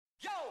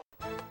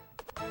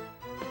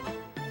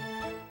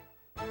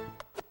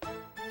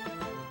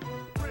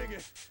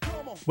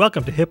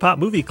Welcome to Hip Hop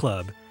Movie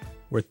Club,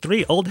 where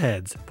three old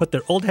heads put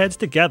their old heads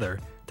together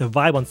to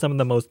vibe on some of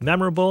the most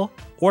memorable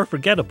or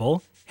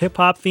forgettable hip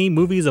hop themed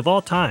movies of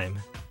all time.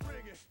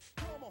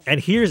 And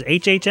here's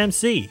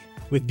HHMC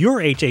with your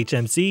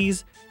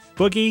HHMCs,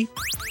 Boogie,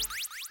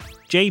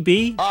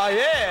 JB,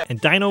 and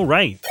Dino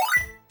Wright.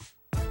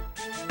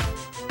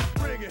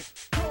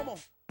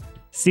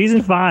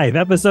 Season 5,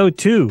 Episode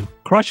 2,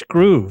 Krush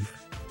Groove.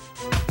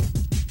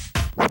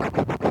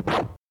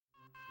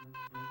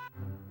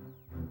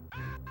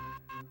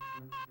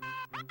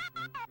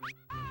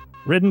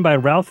 Written by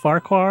Ralph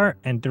Farquhar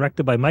and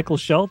directed by Michael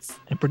Schultz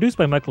and produced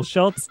by Michael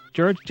Schultz,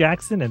 George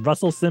Jackson, and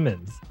Russell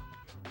Simmons.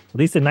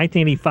 Released in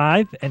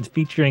 1985 and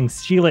featuring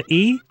Sheila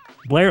E.,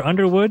 Blair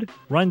Underwood,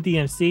 Run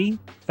DMC,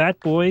 Fat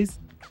Boys,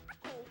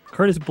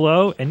 Curtis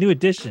Blow, and New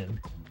Edition.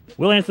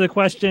 We'll answer the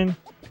question,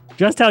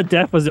 just how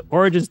deaf was the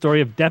origin story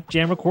of Def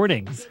Jam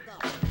recordings?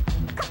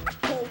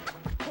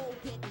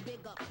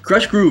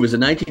 Krush Groove is a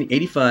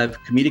 1985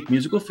 comedic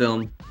musical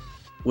film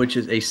which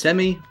is a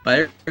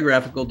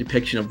semi-biographical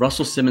depiction of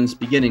Russell Simmons'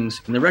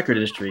 beginnings in the record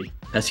industry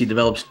as he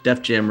develops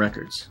Def Jam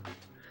Records.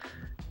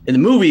 In the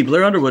movie,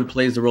 Blair Underwood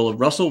plays the role of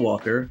Russell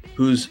Walker,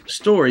 whose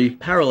story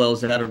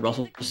parallels that of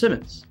Russell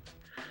Simmons.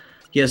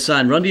 He has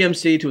signed Run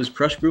DMC to his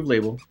Krush Groove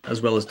label,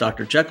 as well as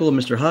Dr. Jekyll and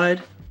Mr.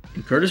 Hyde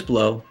and Curtis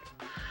Blow,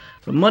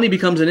 but money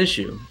becomes an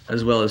issue,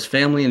 as well as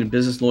family and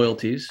business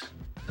loyalties,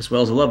 as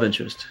well as a love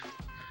interest.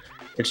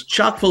 It's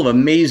chock full of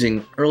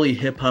amazing early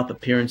hip-hop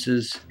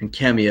appearances and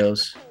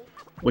cameos,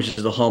 which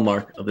is the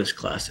hallmark of this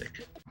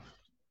classic.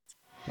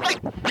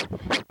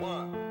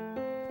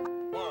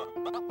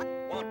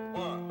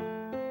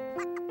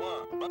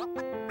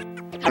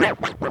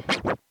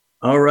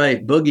 All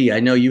right, Boogie, I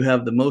know you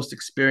have the most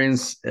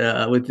experience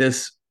with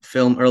this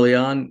film early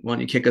on. Why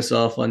don't you kick us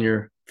off on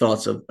your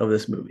thoughts of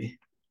this movie?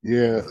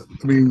 Yeah,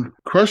 I mean,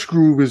 Krush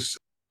Groove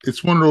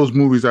it's one of those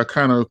movies I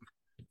kind of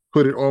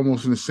put it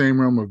almost in the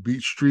same realm of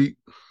Beat Street,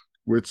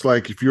 where it's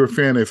like if you're a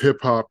fan of hip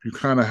hop, you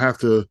kind of have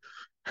to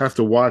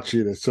watch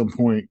it at some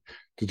point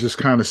to just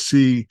kind of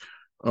see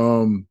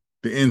the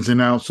ins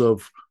and outs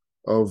of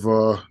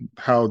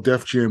how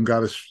Def Jam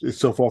got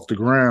itself off the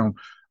ground.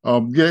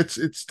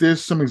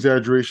 There's some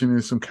exaggeration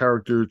and some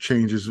character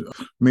changes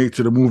made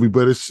to the movie,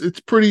 but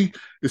it's pretty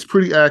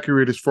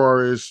accurate as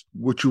far as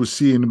what you would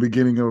see in the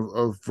beginning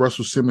of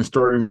Russell Simmons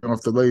starting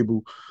off the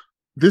label.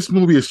 This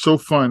movie is so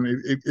fun.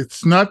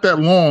 It's not that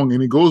long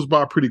and it goes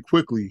by pretty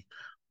quickly,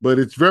 but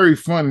it's very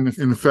fun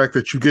in the fact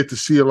that you get to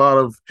see a lot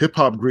of hip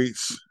hop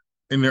greats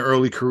in their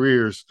early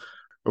careers.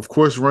 Of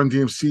course, Run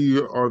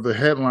DMC are the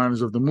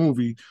headliners of the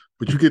movie,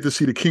 but you get to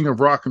see the king of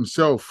rock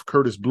himself,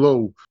 Curtis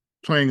Blow,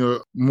 playing a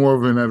more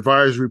of an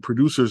advisory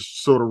producer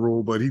sort of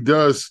role, but you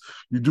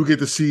do get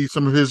to see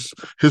some of his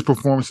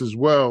performance as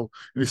well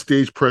and his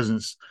stage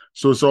presence.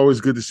 So it's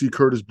always good to see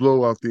Curtis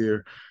Blow out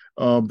there.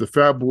 The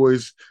Fat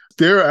Boys,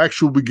 their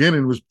actual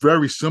beginning was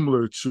very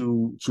similar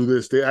to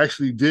this. They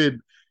actually did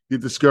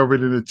get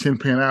discovered in a Tin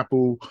Pan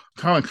Apple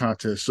talent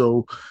contest.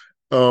 So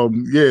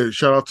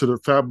shout out to the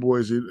Fat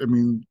Boys. I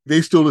mean,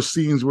 they stole the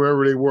scenes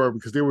wherever they were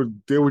because they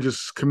were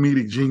just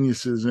comedic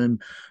geniuses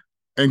and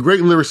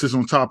great lyricists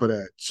on top of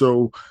that.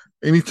 So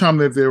anytime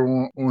that they're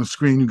on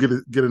screen, you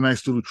get a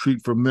nice little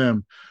treat from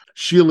them.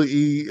 Sheila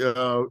E.,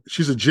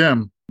 she's a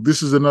gem.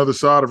 This is another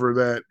side of her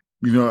that,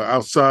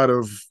 outside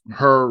of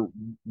her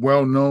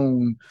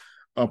well-known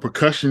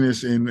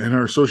percussionist and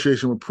her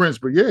association with Prince.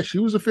 But yeah, she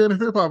was a fan of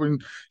hip hop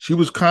and she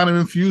was kind of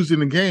infused in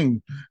the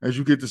game as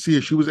you get to see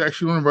her. She was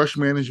actually on Rush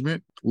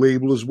Management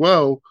label as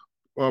well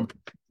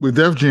with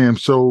Def Jam.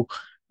 So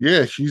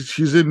yeah,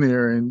 she's in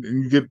there and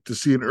you get to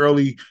see an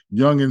early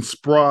young and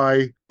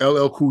spry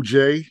LL Cool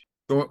J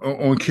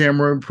on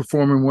camera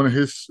performing one of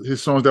his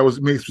songs that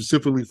was made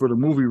specifically for the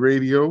movie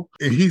Radio.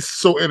 And he's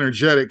so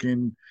energetic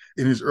in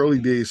his early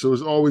days. So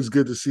it's always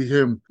good to see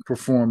him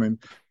performing.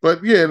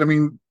 But yeah, I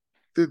mean,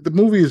 the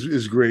movie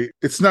is great.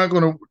 It's not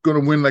going to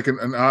win like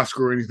an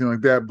Oscar or anything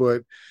like that,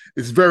 but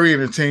it's very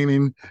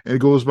entertaining and it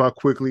goes by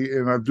quickly.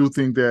 And I do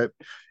think that,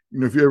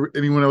 if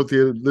anyone out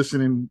there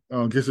listening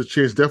gets a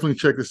chance, definitely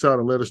check this out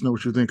and let us know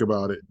what you think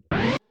about it.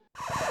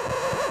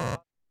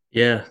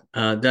 Yeah.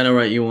 Dino,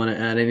 right, you want to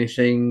add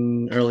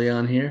anything early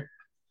on here?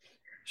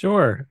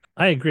 Sure.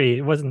 I agree.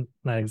 It wasn't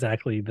not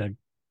exactly the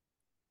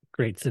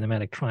great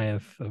cinematic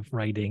triumph of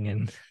writing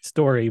and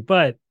story,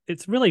 but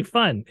it's really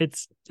fun.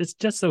 It's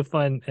just so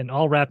fun and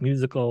all rap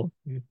musical.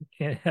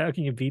 How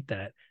can you beat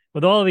that?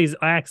 With all of these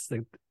acts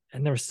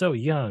and they're so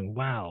young.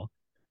 Wow.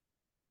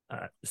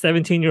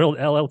 17-year-old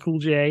LL Cool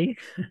J,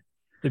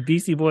 the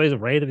Beastie Boys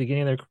right at the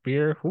beginning of their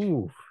career.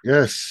 Ooh.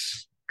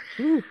 Yes.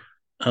 Ooh.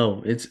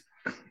 Oh,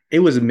 it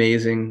was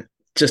amazing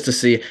just to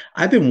see.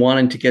 I've been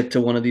wanting to get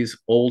to one of these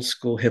old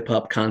school hip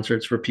hop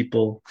concerts where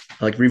people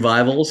like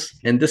revivals,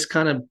 and this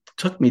kind of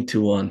took me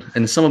to one.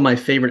 And some of my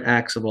favorite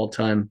acts of all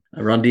time,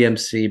 Run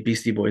DMC,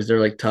 Beastie Boys,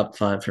 they're like top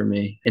 5 for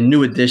me. And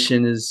New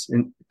Edition is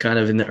kind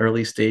of in the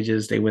early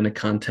stages. They win a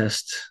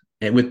contest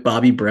and with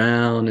Bobby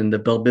Brown and the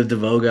Belle Biv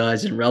DeVoe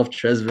guys and Ralph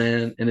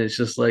Tresvant. And it's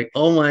just like,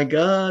 oh my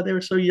God, they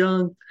were so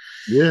young.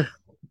 Yeah.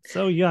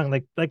 So young,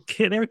 they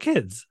were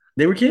kids.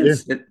 They were Yeah.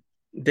 kids.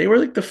 They were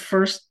like the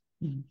first,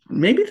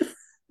 maybe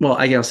well,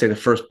 I can't say the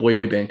first boy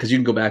band because you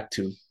can go back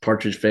to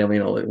Partridge Family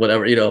and all that,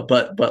 whatever,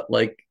 but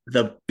like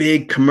the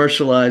big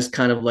commercialized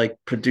kind of like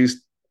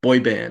produced boy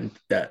band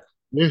that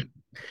Yeah.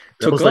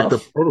 That took was like the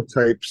off.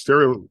 prototype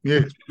stereo.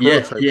 Yeah,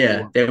 Yeah, prototype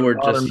yeah, for they were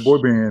just modern boy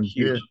band.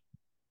 Yeah,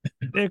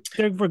 huge.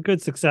 They were a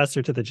good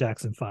successor to the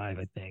Jackson Five,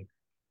 I think.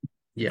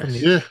 From the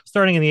Yes. yeah,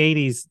 starting in the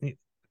 '80s,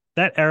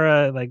 that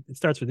era, like it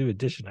starts with New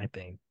Edition, I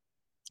think.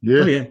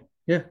 Oh yeah. yeah,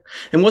 yeah.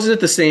 And wasn't it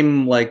the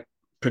same like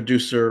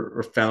producer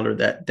or founder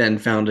that then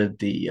founded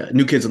the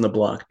New Kids on the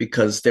Block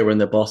because they were in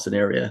the Boston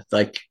area?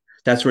 Like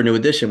that's where New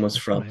Edition was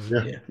That's from. right.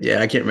 Yeah. Yeah,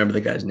 yeah. I can't remember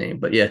the guy's name,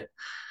 but yeah,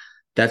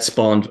 that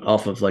spawned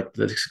off of like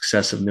the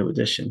success of New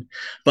Edition.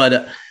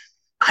 But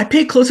I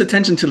pay close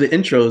attention to the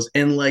intros,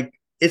 and like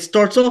it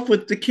starts off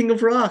with the King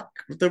of Rock,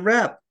 the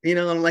rap.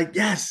 I'm like,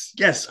 yes,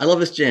 yes, I love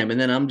this jam, and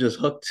then I'm just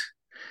hooked.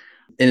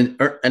 And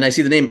I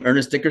see the name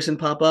Ernest Dickerson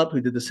pop up,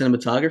 who did the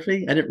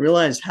cinematography. I didn't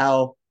realize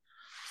how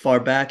far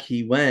back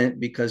he went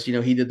because he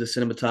did the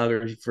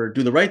cinematography for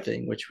Do the Right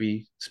Thing, which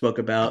we spoke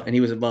about, and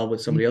he was involved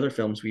with some of the other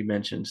films we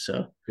mentioned.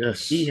 So he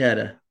Yes. had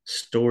a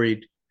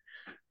storied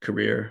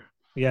career.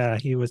 Yeah,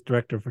 he was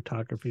director of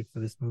photography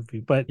for this movie.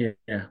 But Yeah,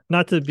 yeah.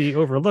 not to be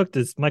overlooked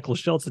is Michael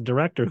Schultz, a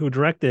director who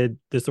directed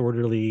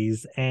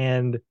Disorderlies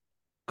and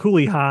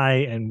Cooley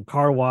High and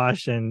Car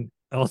Wash, and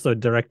also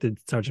directed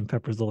Sergeant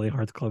Pepper's Lonely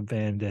Hearts Club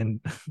Band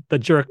and The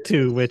Jerk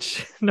 2,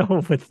 which no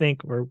one would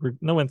think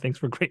no one thinks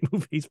were great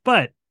movies.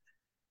 But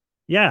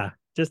yeah,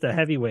 just a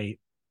heavyweight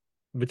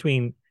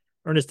between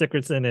Ernest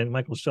Dickerson and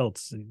Michael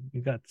Schultz.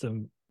 You got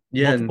some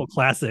Yeah, multiple and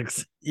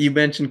classics. you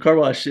mentioned car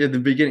wash at the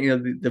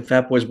beginning. The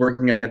Fat Boys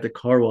working at the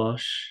car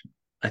wash,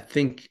 I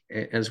think,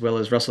 as well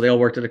as Russell. They all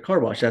worked at a car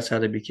wash. That's how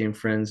they became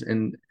friends.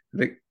 And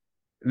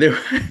there,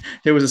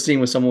 there was a scene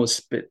where someone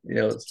was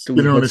doing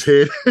Spinning on his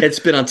head. head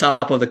spin on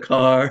top of the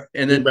car,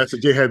 and Yeah, then Master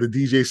J had the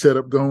DJ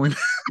setup going.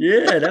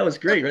 yeah, that was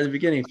great right at the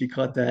beginning. If you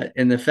caught that,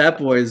 and the Fat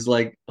Boys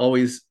like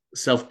always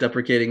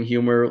self-deprecating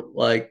humor,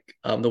 like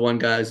the one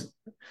guy's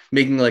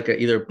making like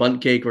either a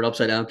bundt cake or an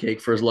upside down cake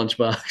for his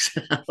lunchbox.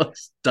 I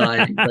was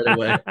dying right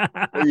away.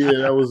 Oh yeah,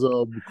 that was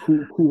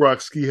cool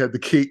rock ski had the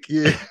cake.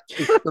 Yeah.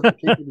 Stuff the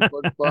cake in the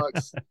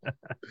lunchbox.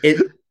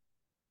 It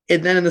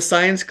and then in the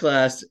science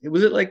class,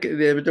 was it like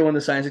they were doing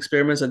the science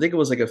experiments? I think it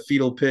was like a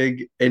fetal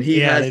pig, and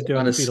he Yeah, has they're it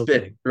on doing a fetal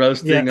spit, pig.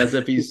 roasting Yeah, as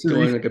if he's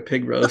doing like a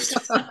pig roast.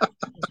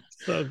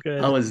 so I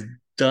good, was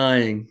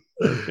dying.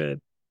 so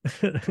good.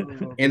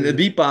 Oh, And the man.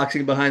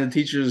 beatboxing behind the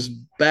teacher's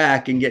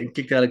back and getting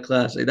kicked out of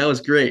class. Like, that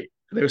was great.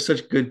 They were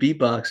such good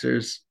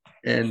beatboxers.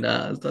 And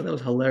I thought that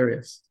was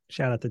hilarious.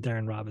 Shout out to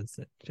Darren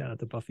Robinson. Shout out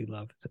to Buffy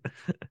Love.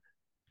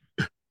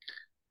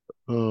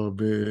 Oh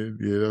man,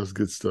 yeah, that was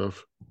good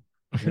stuff.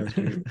 That was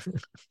great.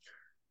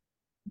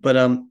 But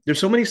there's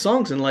so many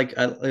songs, and like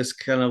it's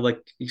kind of like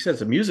you said,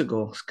 it's a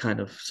musical kind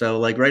of. So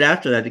like right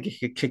after that, they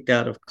get kicked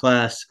out of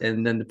class,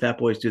 and then the Fat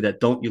Boys do that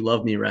 "Don't You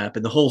Love Me" rap,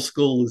 and the whole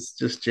school is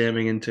just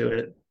jamming into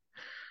it,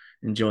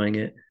 enjoying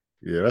it.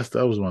 Yeah,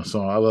 that was my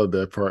song. I love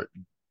that part.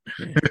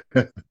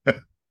 Yeah,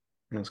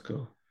 that's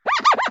cool.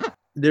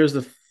 There's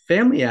the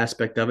family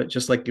aspect of it,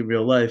 just like in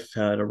real life.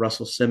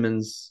 Russell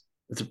Simmons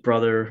is a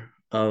brother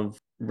of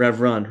Rev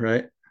Run,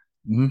 right?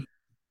 Mhm.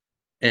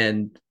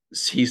 And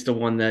he's the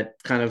one that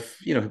kind of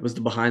was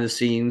the behind the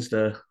scenes,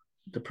 the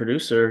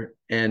producer.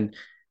 And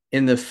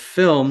in the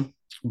film,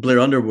 Blair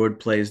Underwood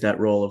plays that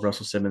role of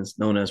Russell Simmons,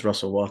 known as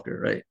Russell Walker,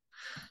 right?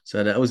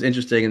 So that was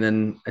interesting. And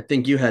then I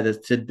think you had a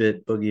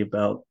tidbit, Boogie,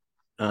 about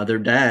their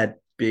dad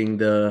being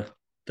the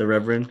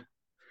Reverend.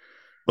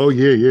 Oh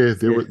yeah, yeah.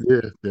 There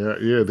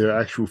Yeah, were their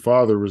actual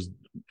father was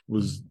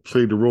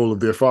played the role of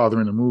their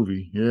father in the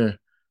movie. Yeah.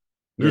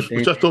 yeah,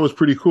 Which I thought was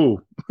pretty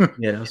cool.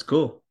 yeah, that was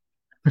cool.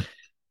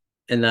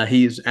 And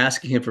he's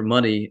asking him for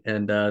money.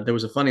 And there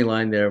was a funny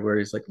line there where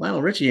he's like,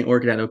 Lionel Richie ain't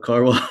working at no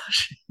car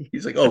wash.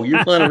 He's like, oh,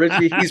 you're Lionel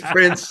Richie? He's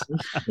Prince.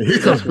 And here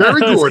comes That's right. Barry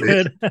That was Gordy.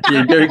 good.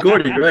 Yeah, Barry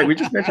Gordy, right? We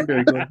just mentioned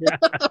Barry Gordy.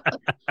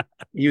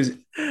 Yeah.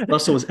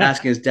 Russell was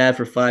asking his dad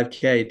for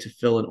 5K to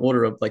fill an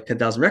order of like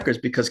 10,000 records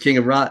because King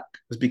of Rock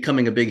was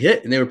becoming a big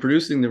hit and they were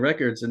producing the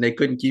records and they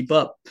couldn't keep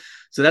up.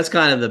 So that's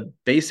kind of the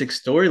basic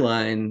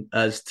storyline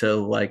as to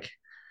like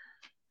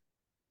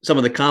some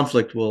of the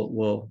conflict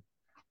will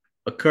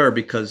occur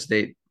because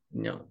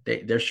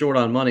they're short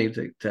on money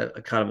to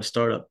a kind of a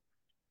startup.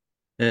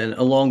 And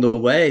along the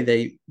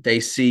way, they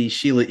see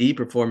Sheila E.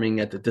 performing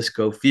at the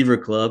Disco Fever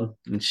Club,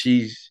 and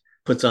she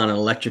puts on an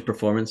electric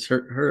performance.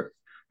 Her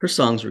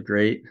songs were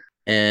great,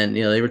 and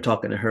they were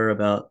talking to her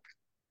about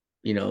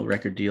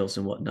record deals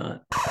and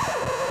whatnot.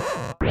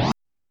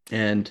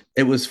 And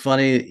it was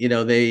funny,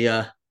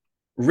 they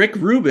Rick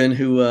Rubin,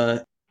 who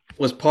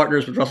was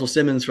partners with Russell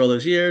Simmons for all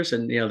those years,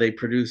 and they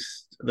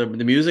produced the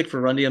music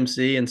for Run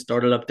DMC and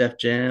started up Def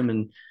Jam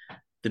and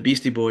the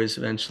Beastie Boys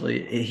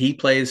eventually. He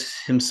plays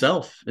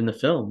himself in the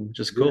film, which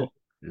is Yeah, cool.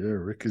 yeah.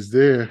 Rick is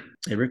there.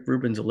 Hey, Rick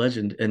Rubin's a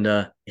legend,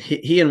 and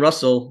he and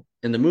Russell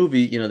in the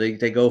movie,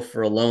 they go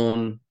for a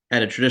loan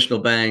at a traditional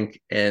bank,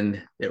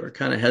 and they were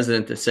kind of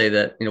hesitant to say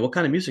that, what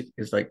kind of music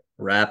is like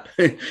rap,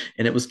 and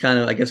it was kind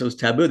of, I guess it was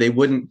taboo. They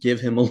wouldn't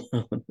give him a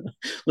loan.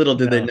 Little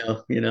did they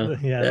No. know,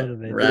 Yeah, that little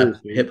bit. rap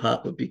hip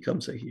hop would become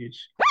so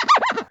huge.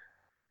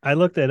 I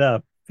looked it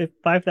up.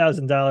 $5,000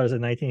 in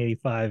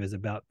 1985 is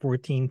about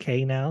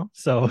 14K now.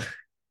 So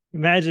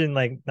imagine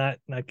like not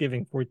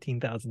giving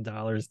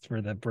 $14,000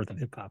 for the birth of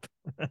hip hop.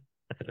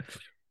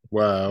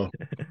 Wow.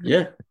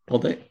 Yeah.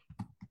 Well,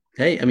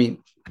 hey, I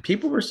mean,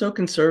 people were so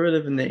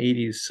conservative in the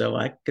 80s, so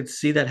I could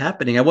see that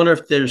happening. I wonder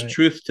if there's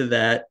truth to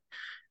that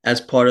as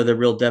part of the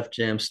real Def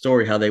Jam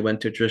story, how they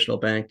went to a traditional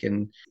bank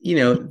and,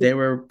 they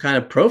were kind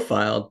of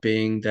profiled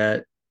being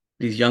that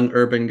these young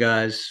urban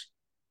guys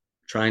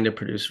trying to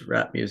produce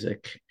rap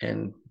music,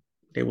 and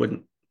they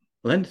wouldn't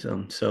lend to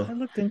them. So I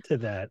looked into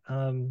that.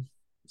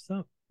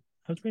 So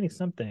I was reading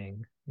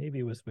something, maybe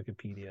it was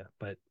Wikipedia,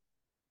 but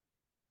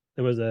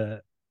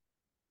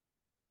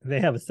they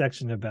have a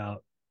section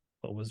about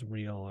what was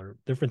real or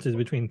differences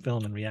between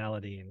film and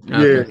reality. And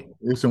yeah,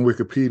 it's in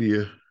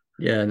Wikipedia.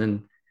 Yeah, and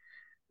then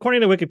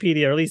according to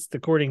Wikipedia, or at least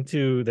according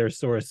to their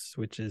source,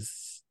 which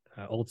is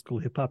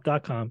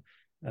oldschoolhiphop.com,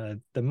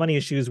 the money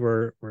issues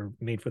were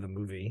made for the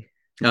movie.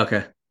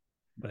 Okay.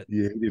 But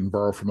yeah, he didn't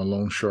borrow from a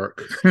loan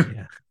shark.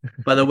 Yeah.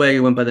 By the way, he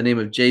went by the name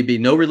of JB.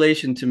 No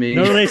relation to me.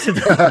 No relation.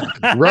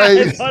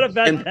 Right. I thought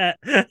about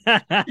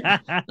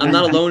that. I'm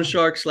not a loan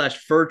shark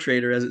 / fur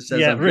trader, as it says.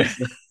 Yeah,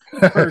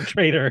 fur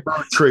trader.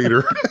 Fur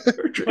trader.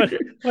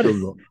 What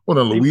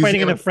a are you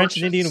fighting in the French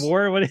and Indian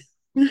War? What?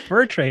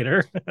 Fur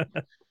trader.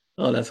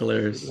 Oh, that's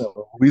hilarious.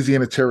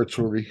 Louisiana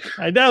Territory.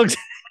 I know.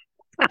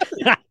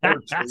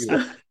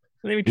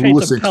 Maybe trade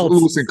some pelts.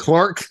 Lewis and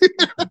Clark.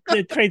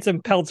 Trade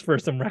some pelts for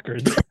some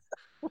records.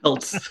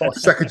 Pelts.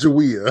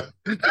 Sacagawea.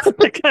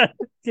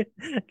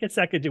 Get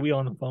Sacagawea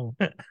on the phone.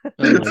 Oh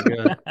my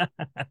god. I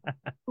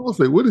was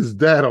like, what is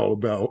that all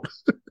about?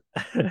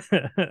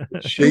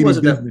 Shady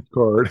business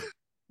card.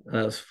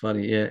 That was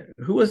funny. Yeah.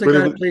 Who was the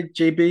guy who played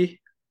JB?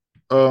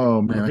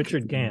 Oh man,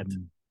 Richard Gant.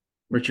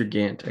 Richard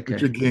Gant. Okay.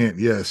 Richard Gant.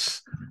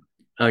 Yes.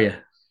 Oh yeah,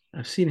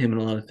 I've seen him in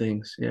a lot of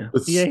things. Yeah.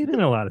 Yeah, he's been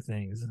in a lot of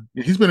things.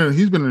 He's been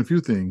in a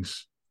few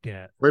things.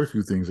 Yeah, quite a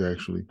few things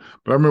actually.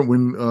 But I remember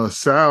when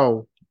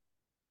Sal,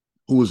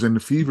 who was in the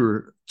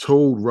Fever,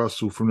 told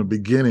Russell from the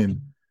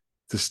beginning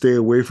to stay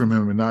away from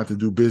him and not to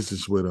do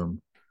business with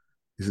him.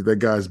 He said that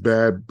guy's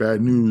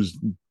bad news.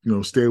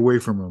 Stay away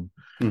from him.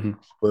 Mm-hmm.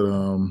 But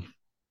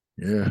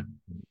yeah,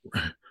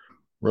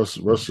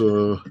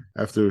 Russell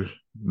after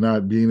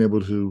not being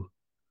able to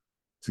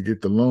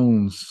get the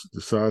loans,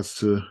 decides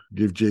to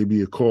give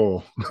JB a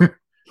call.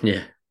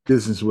 Yeah,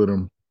 business with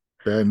him.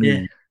 Bad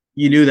news. Yeah.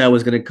 You knew that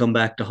was going to come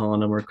back to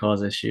haunt him or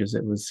cause issues.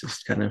 It was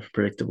just kind of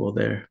predictable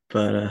there.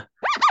 But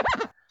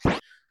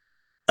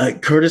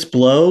Curtis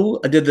Blow,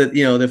 I did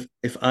the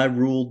If I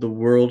Ruled the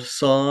World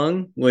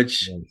song,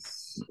 which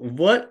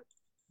what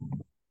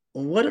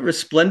a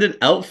resplendent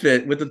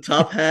outfit with the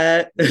top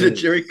hat and the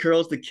Jerry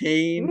curls, the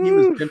cane. He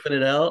was pimping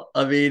it out.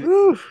 I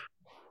mean,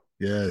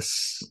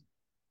 yes.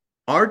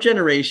 Our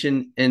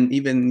generation and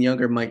even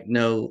younger might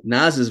know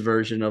Nas's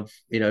version of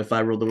If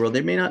I Ruled the World.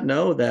 They may not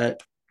know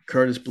that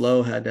Curtis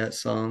Blow had that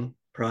song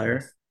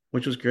prior,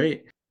 which was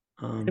great.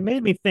 It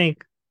made me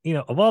think,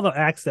 of all the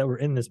acts that were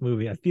in this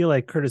movie, I feel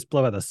like Curtis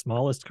Blow had the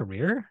smallest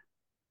career.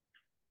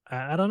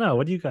 I don't know.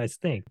 What do you guys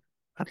think?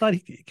 I thought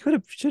he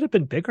should have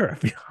been bigger. I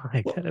feel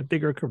like had a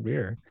bigger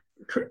career.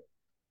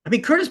 I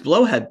mean, Curtis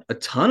Blow had a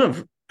ton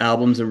of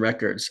albums and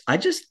records. I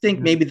just think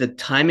maybe the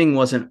timing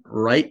wasn't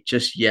right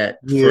just yet.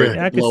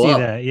 I could see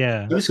that.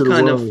 Yeah, he was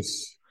kind of.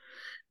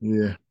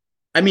 Yeah.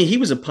 I mean, he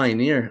was a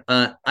pioneer.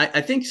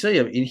 I think so.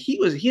 Yeah, he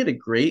was a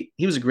great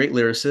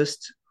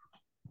lyricist.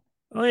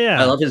 Oh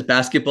yeah, I love his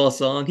basketball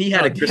song. He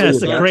had a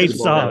great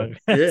song.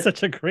 Yeah.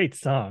 Such a great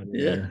song.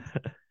 Yeah.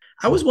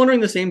 I was wondering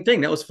the same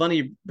thing. That was funny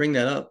you bring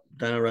that up,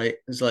 Dino, right?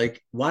 It's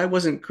like, why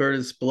wasn't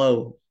Curtis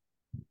Blow?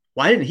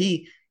 Why didn't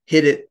he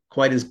hit it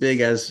quite as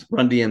big as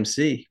Run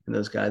DMC and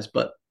those guys?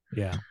 But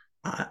yeah,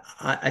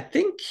 I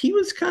think he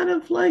was kind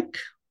of like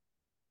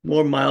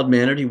more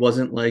mild-mannered. He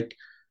wasn't like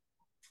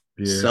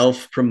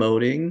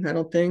self-promoting. I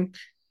don't think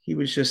he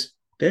was just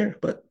there,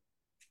 but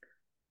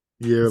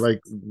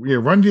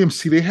Run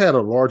DMC, they had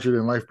a larger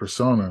than life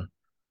persona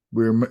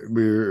where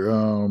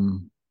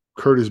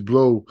Curtis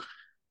Blow,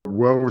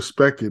 well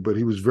respected, but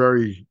he was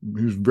very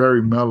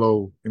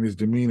mellow in his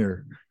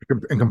demeanor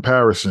in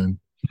comparison.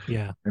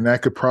 Yeah, and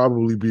that could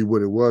probably be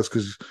what it was,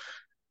 because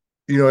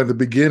at the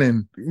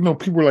beginning,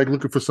 people were like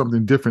looking for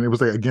something different. It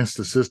was like against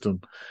the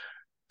system.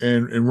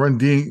 And Run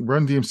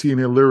DMC and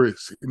their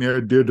lyrics and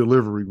their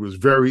delivery was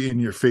very in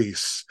your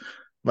face,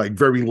 like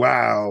very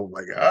loud,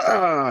 like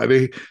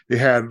they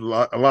had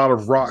a lot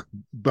of rock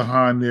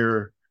behind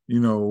their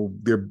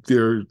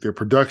their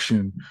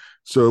production.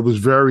 So it was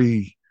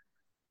very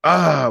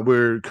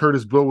where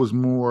Curtis Blow was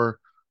more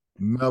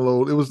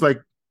mellow. It was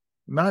like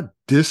not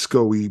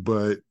disco-y,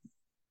 but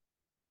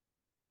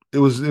it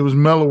was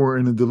mellower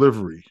in the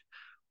delivery.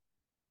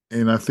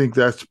 And I think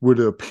that's where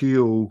the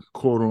appeal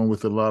caught on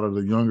with a lot of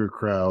the younger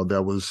crowd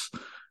that was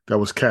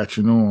was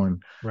catching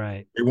on.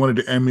 Right. They wanted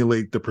to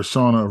emulate the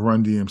persona of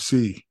Run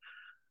DMC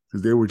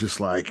because they were just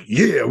like,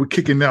 yeah, we're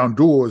kicking down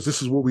doors.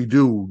 This is what we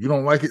do. You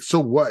don't like it, so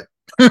what?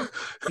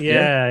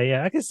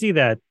 Yeah, I can see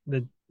that.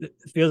 It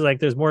feels like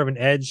there's more of an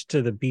edge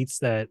to the beats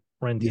that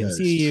Run DMC Yes.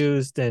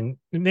 used, and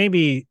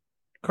maybe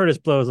Curtis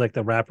Blow is like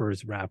the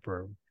rapper's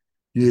rapper.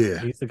 Yeah.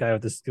 He's the guy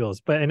with the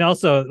skills. And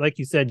also, like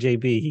you said,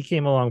 JB, he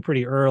came along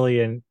pretty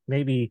early, and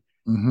maybe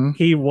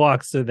he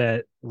walked so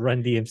that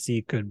Run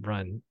DMC could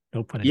run.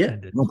 No pun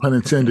intended. No pun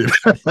intended.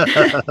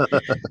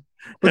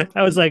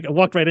 I was like, I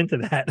walked right into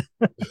that.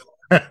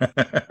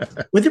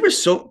 Well, there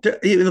was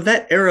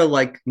that era,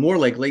 like more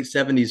like late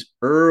 70s,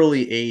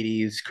 early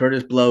 80s,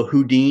 Curtis Blow,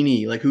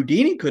 Houdini. Like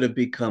Houdini could have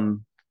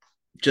become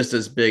just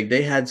as big.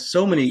 They had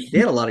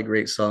a lot of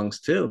great songs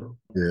too.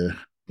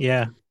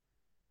 Yeah.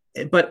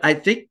 But I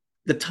think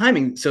the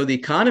timing, so the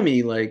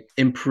economy like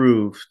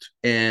improved,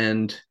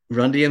 and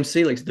Run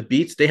DMC, like the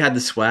beats, they had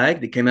the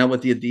swag. They came out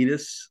with the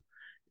Adidas.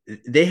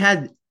 They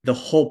had the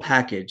whole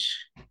package,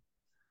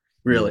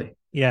 really.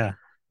 Yeah.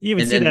 You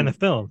even see that in the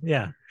film.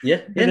 Yeah.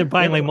 Yeah. And they're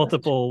buying like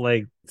multiple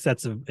like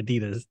sets of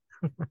Adidas.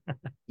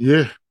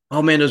 Yeah.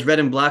 Oh man, those red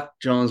and black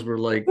Johns were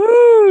like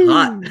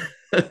hot.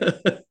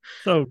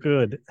 So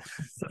good.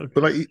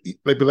 But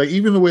like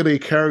even the way they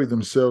carried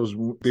themselves,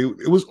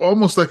 it was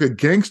almost like a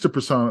gangster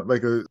persona,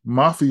 like a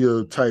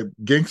mafia type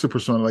gangster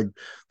persona. Like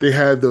they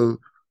had the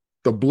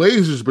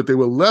blazers, but they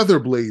were leather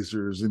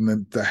blazers,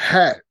 and the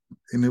hat,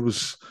 and it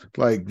was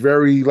like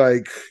very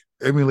like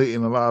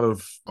emulating a lot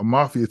of a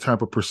mafia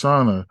type of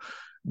persona,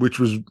 which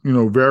was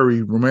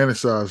very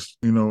romanticized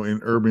in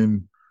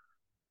urban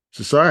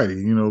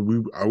society. We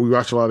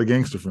watch a lot of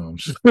gangster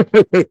films.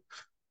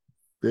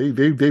 They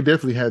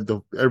definitely had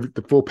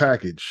the full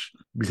package,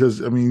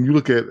 because I mean, you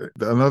look at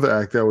another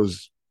act that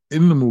was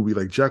in the movie,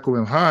 like Jekyll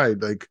and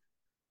Hyde. Like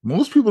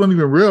most people don't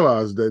even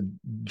realize that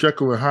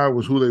Jekyll and Hyde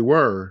was who they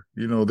were.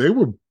 They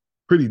were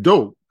pretty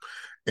dope,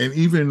 and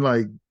even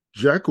like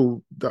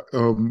Jekyll,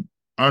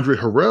 Andre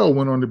Harrell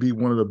went on to be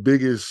one of the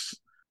biggest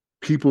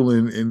people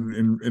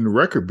in the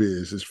record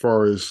biz as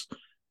far as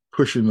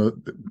pushing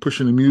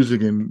the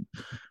music and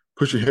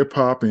pushing hip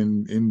hop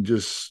and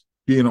just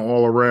being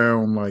all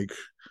around, like,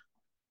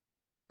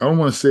 I don't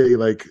want to say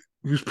like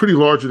he was pretty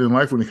larger than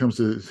life when it comes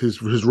to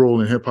his role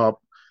in hip hop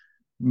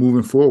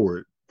moving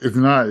forward. If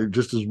not,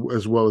 just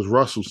as well as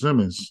Russell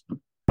Simmons.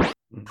 Run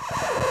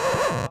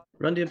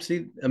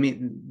DMC, I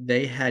mean,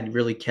 they had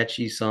really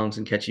catchy songs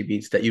and catchy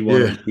beats that you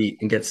want to beat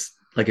and gets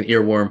like an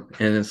earworm,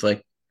 and it's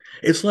like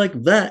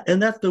that,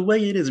 and that's the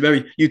way it is.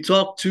 Remember, you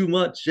talk too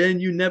much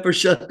and you never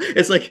shut.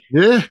 It's like,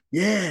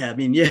 I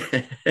mean,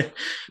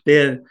 they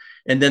had,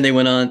 and then they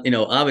went on,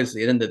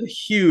 obviously, and then the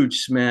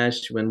huge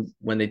smash when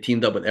they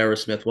teamed up with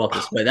Aerosmith, Walk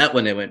This Way. That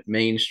one, they went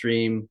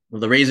mainstream.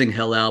 Well, the Raising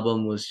Hell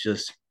album was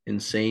just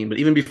insane, but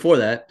even before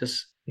that,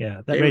 that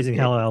Raising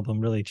Hell album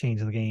really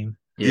changed the game.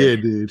 Yeah,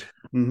 it did.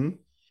 Mm-hmm.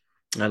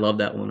 I love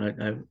that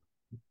one.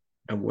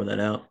 I wore that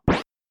out.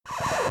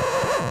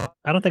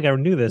 I don't think I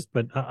knew this,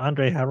 but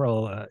Andre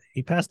Harrell,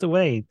 he passed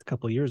away a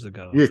couple of years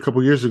ago. Yeah, a couple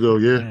of years ago.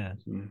 Yeah.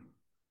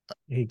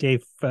 He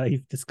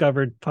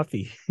discovered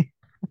Puffy.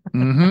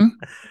 Mm-hmm.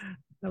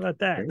 How about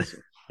that?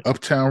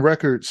 Uptown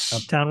Records.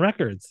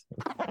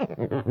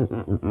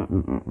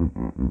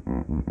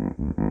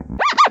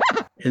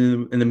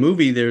 In the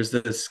movie, there's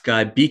this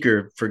guy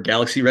Beaker for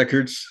Galaxy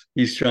Records.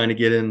 He's trying to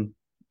get in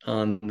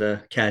on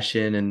the cash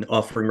in and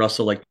offering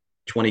Russell like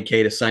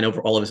 $20,000 to sign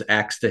over all of his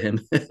acts to him.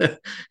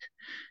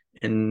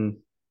 And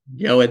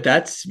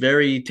that's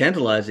very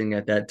tantalizing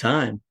at that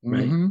time,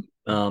 right?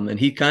 Mm-hmm. And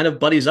he kind of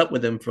buddies up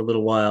with him for a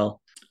little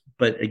while,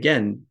 but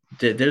again,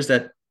 there's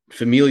that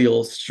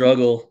familial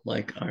struggle,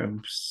 like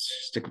I'm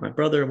stick with my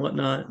brother and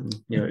whatnot, and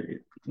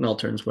it all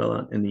turns well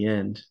out in the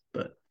end.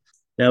 But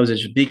that was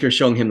a Beaker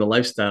showing him the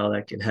lifestyle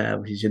that could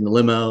have. He's in the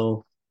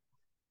limo,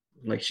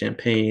 like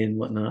champagne and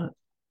whatnot.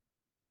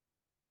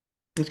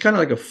 It's kind of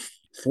like a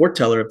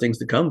foreteller of things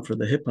to come for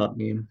the hip hop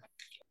game.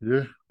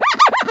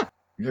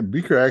 Yeah,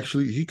 Beaker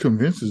actually, he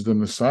convinces them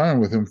to sign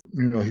with him.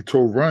 He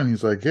told Run,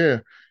 he's like,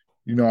 I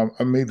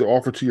made the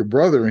offer to your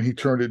brother and he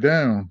turned it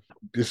down.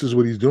 This is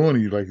what he's doing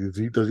to you. Like,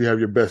 does he have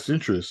your best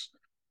interest?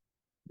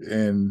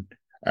 And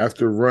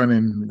after Run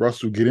and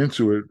Russell get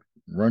into it,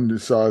 Run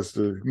decides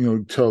to,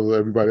 tell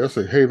everybody else,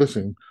 like, hey,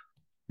 listen,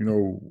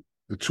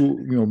 the two,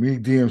 me,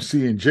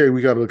 DMC, and Jay,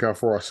 we got to look out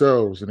for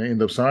ourselves. And they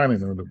end up signing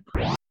them.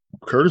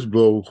 Curtis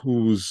Blow,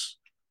 who's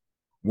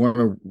one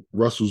of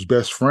Russell's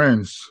best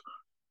friends,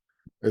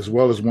 as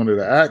well as one of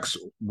the acts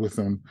with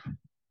him,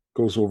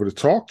 goes over to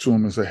talk to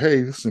him and say,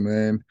 hey, listen,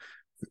 man,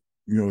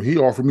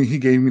 he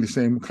gave me the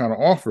same kind of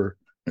offer.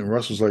 And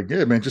Russell's like,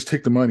 yeah, man, just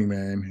take the money,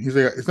 man. He's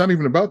like, it's not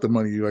even about the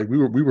money. Like, we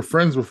were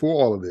friends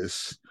before all of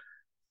this.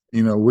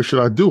 What should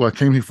I do? I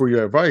came here for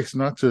your advice,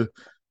 not to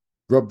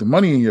rub the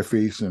money in your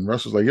face. And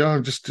Russell's like, yeah,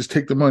 just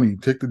take the money,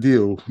 take the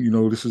deal.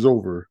 This is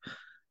over.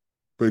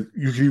 But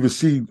you can even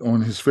see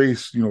on his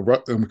face,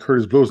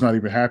 Curtis Blow's not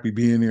even happy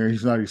being there.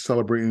 He's not even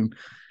celebrating.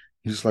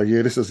 He's just like,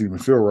 yeah, this doesn't even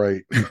feel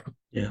right.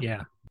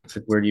 Yeah. It's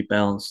like, where do you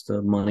balance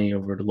the money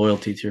over the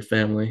loyalty to your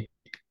family,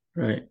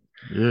 right?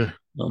 Yeah.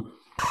 Um,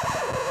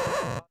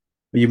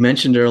 you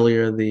mentioned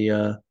earlier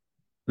the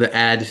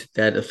ad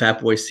that a fat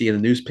boy see in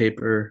the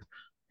newspaper,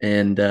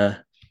 and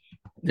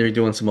they're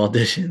doing some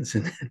auditions,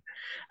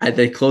 and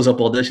they close up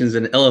auditions,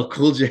 and LL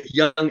Cool J,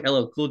 young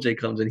LL Cool J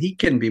comes in. He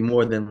couldn't be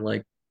more than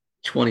like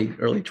 20,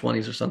 early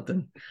 20s or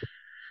something.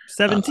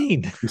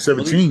 17. He's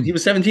Well, 17. he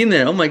was 17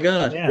 there. Oh my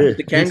God. Yeah. With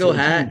the he's Kango 17.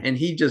 hat, and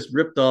he just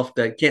ripped off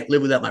that "Can't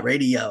Live Without My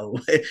Radio,"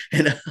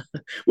 and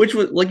which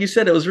was, like you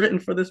said, it was written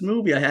for this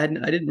movie. I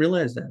didn't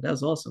realize that. That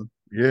was awesome.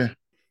 Yeah.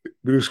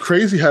 But it was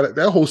crazy how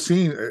that whole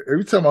scene,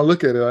 every time I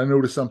look at it, I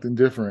notice something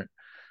different.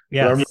 But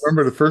I Yes.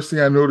 remember the first thing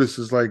I noticed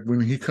is like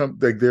when he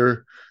comes, like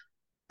they're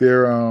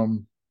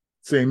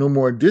saying no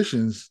more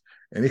auditions,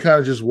 and they kind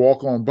of just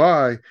walk on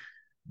by.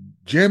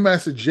 Jam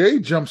Master Jay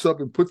jumps up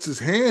and puts his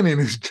hand in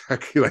his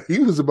jacket, like he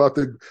was about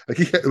to, like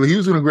he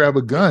was going to grab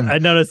a gun. I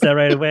noticed that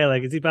right away.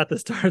 Like, is he about to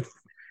start?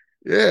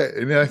 Yeah,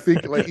 and then I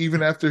think like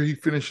even after he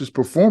finishes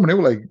performing, they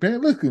were like,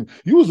 "Man, look,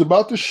 you was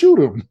about to shoot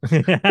him."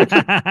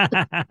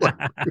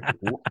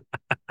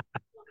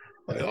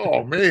 Like,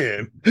 oh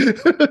man.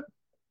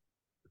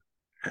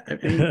 I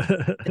mean,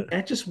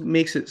 that just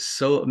makes it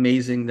so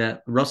amazing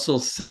that Russell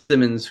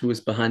Simmons, who was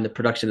behind the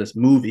production of this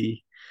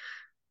movie,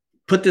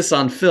 put this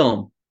on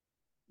film.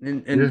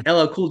 And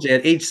LL Cool J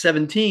at age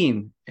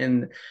 17,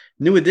 and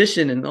New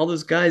Edition, and all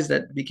those guys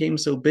that became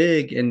so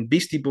big, and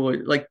Beastie Boy,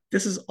 like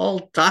this is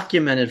all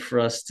documented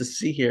for us to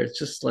see here. It's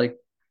just like,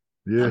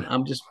 Yeah,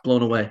 I'm just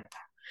blown away.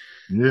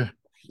 yeah.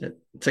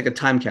 It's like a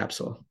time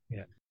capsule.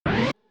 Yeah.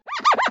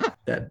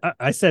 That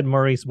I said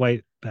Maurice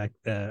White back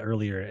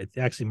earlier. It's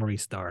actually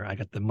Maurice Starr. I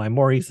got my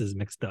Maurices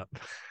mixed up.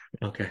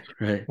 okay,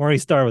 right.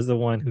 Maurice Starr was the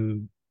one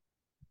who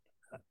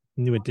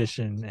New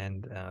Edition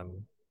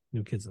and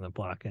New Kids on the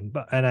Block, and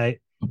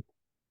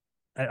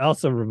I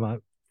also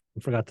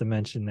forgot to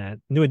mention that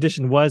New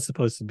Edition was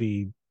supposed to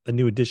be a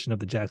new edition of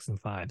the Jackson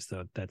 5,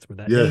 so that's where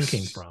that name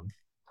came from.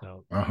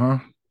 So,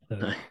 so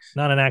Nice.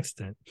 not an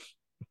accident.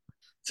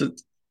 So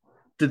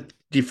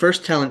the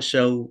first talent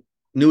show,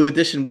 New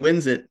Edition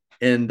wins it,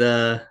 and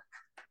that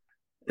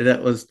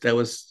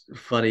was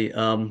funny.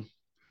 And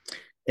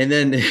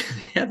then they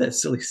had that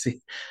silly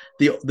scene,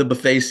 the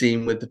buffet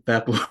scene with the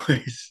Fat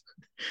Boys.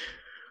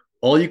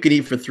 All you could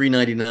eat for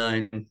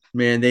 $3.99.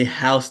 Man, they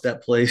housed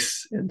that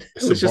place, and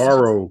it was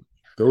Sbarro.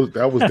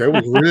 That was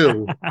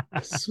real.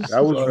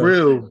 That was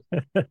real.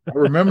 I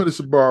remember the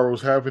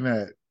Sbarros having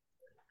that.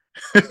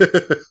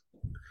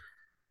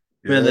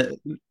 Man,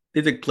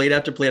 they took plate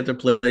after plate after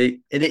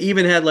plate, and they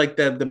even had like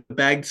the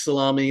bagged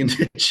salami and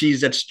the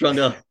cheese that's strung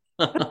up.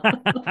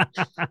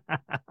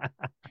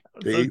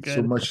 They ate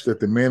so much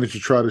that the manager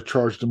tried to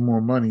charge them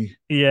more money.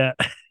 Yeah,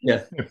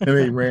 yeah, and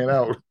they ran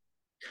out.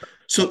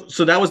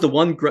 So that was the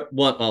one.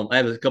 I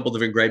have a couple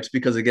different gripes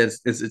because again,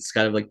 it's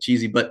kind of like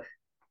cheesy, but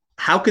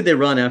how could they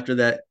run after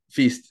that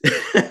feast?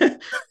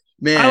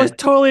 Man, I was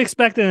totally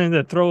expecting them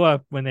to throw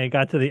up when they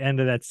got to the end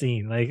of that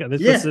scene. Like,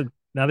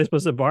 now they're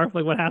supposed to barf.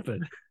 Like, what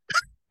happened?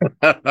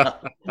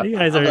 You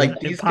guys are like,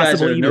 these guys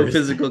are in no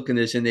physical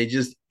condition. They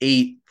just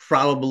ate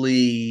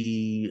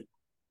probably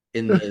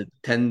in the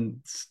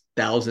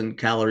 10,000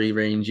 calorie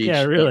range each.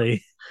 Yeah,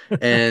 really.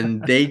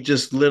 And they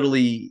just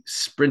literally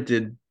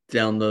sprinted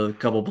down the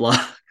couple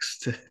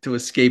blocks to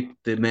escape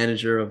the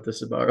manager of the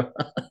Sbarro.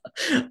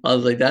 I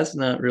was like, that's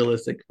not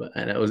realistic, but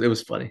and it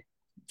was funny.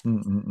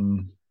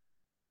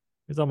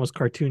 It's almost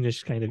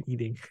cartoonish kind of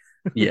eating.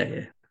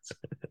 Yeah.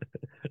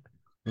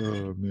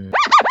 Oh man.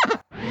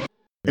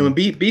 And when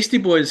Beastie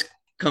Boys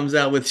comes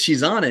out with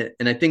 "She's on It,"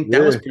 and I think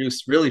that was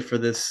produced really for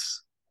the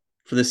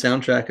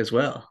soundtrack as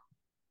well.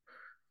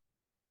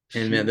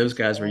 And man, those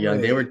guys were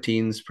young. They were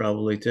teens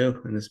probably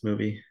too in this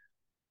movie.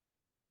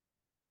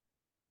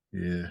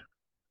 Yeah,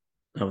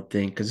 I would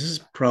think, because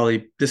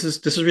this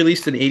is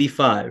released in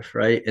 '85,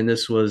 right? And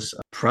this was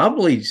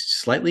probably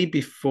slightly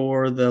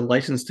before the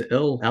License to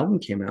Ill album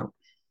came out.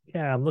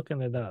 Yeah, I'm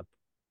looking it up.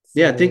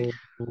 Yeah, I think.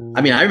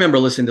 I mean, I remember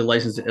listening to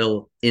License to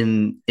Ill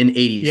in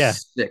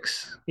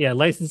 '86. Yeah,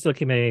 License to Ill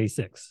came in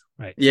 '86,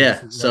 right?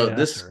 Yeah, so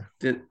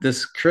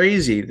this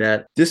crazy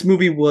that this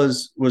movie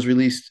was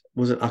released.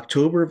 Was it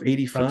October of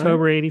 '85?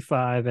 October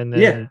 '85, and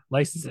then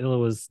License to Ill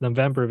was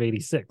November of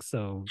 '86.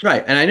 So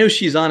right, and I know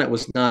 "She's on It"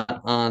 was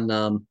not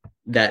on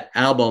that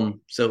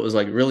album, so it was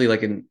like really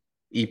like an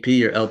EP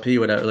or LP,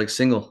 whatever, like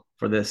single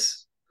for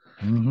this.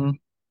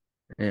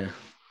 Yeah.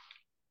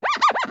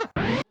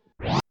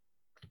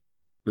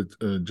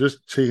 But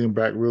just taking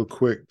back real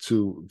quick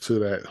to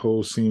that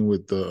whole scene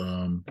with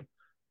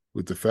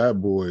the Fat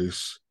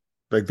Boys,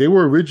 like they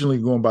were originally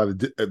going by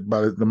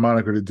the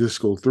moniker the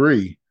Disco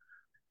 3,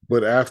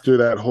 but after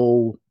that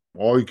whole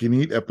All You Can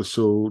Eat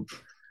episode,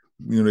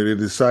 they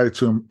decided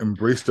to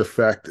embrace the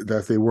fact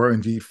that they were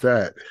indeed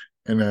fat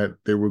and that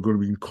they were going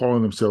to be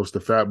calling themselves the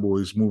Fat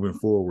Boys moving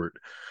forward.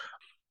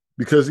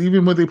 Because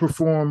even when they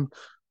performed,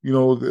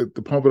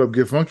 the Pump It Up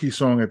Get Funky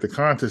song at the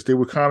contest, they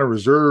were kind of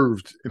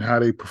reserved in how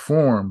they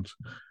performed.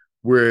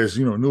 Whereas,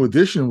 New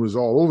Edition was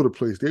all over the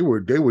place. They were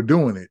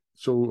doing it.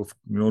 So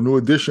New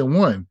Edition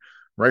won,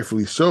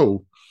 rightfully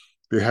so.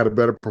 They had a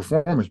better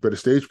performance, better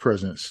stage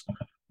presence.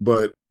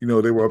 But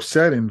they were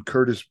upset, and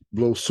Curtis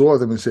Blow saw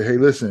them and said, "Hey,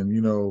 listen,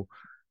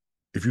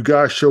 if you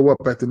guys show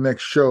up at the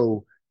next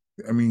show,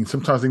 I mean,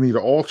 sometimes they need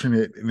an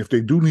alternate, and if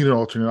they do need an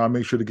alternate, I'll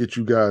make sure to get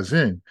you guys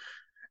in."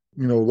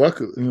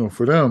 Luckily,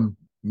 for them,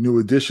 New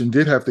Edition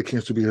did have to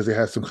cancel because they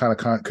had some kind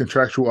of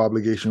contractual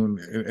obligation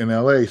in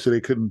LA, so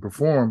they couldn't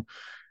perform,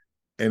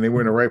 and they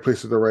were in the right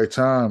place at the right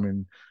time.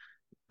 And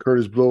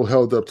Curtis Blow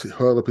held up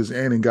his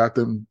end and got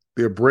them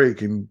their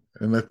break and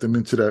let them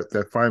into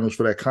that finals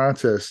for that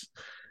contest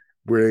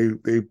where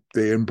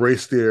they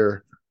embraced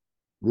their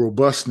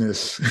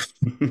robustness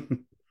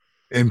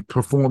and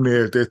performed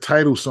their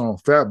title song,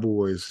 Fat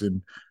Boys,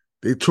 and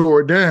they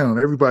tore it down.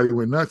 Everybody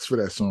went nuts for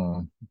that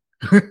song.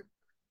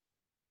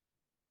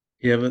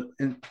 Yeah, but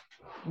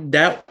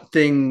that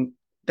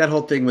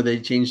whole thing where they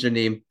changed their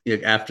name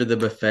after the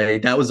buffet,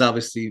 that was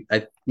obviously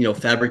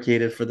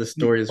fabricated for the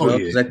story as well.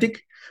 Because I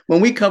think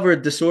when we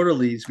covered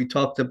Disorderlies, we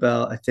talked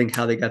about, I think,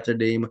 how they got their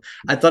name.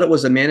 I thought it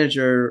was a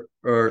manager,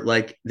 or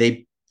like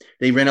they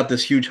ran up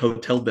this huge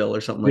hotel bill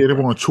or something like that. They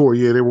were on tour.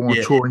 Yeah, they were on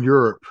tour in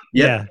Europe.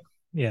 Yep.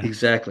 Yeah,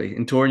 exactly.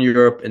 And tour in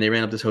Europe, and they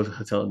ran up this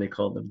hotel, and they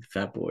called them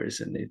Fat Boys,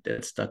 and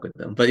that stuck with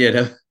them. But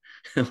yeah,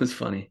 that was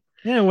funny.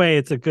 In a way,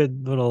 it's a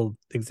good little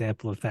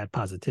example of fat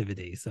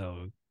positivity.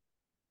 So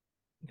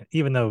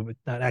even though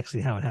it's not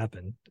actually how it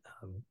happened,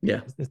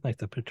 it's nice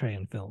to portray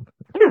in film.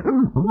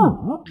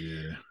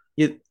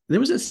 Yeah, there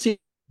was a scene,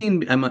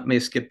 I may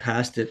skip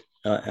past it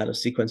out of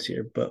sequence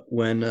here, but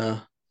when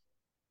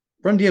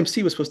Run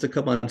DMC was supposed to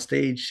come on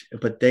stage,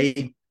 but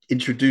they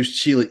introduced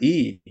Sheila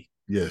E.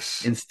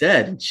 Yes.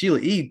 Instead, Sheila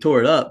E.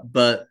 tore it up,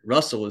 but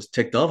Russell was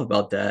ticked off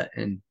about that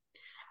and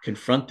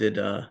confronted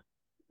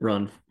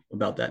Run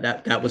about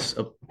that. That was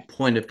a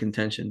point of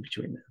contention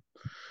between them,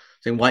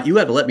 saying, "Why you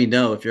have to let me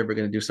know if you're ever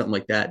going to do something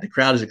like that." The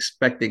crowd is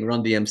expecting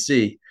Run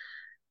DMC,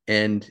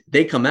 and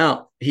he comes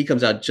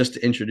out just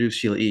to introduce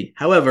Sheila E.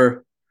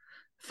 However,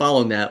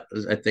 following that,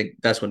 I think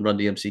that's when Run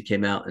DMC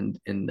came out and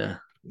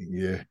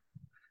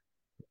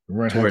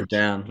tore it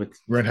down.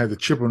 Ren had the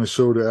chip on his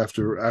shoulder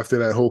after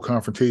that whole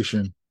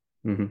confrontation,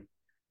 and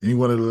he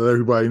wanted to let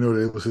everybody know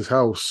that it was his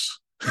house.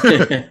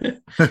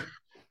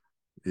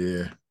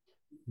 Yeah.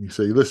 You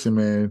say, "Listen,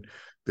 man,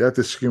 they have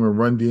to scream and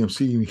Run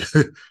DMC,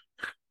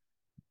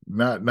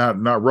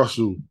 not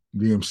Russell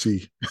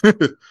DMC."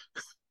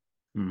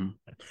 And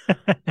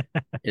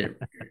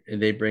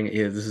they bring it.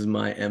 Yeah, this is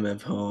my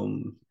MF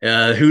home.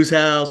 Whose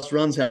house?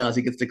 Run's house.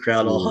 He gets the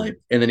crowd all hyped,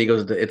 and then he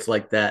goes to "It's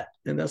Like That,"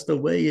 and that's the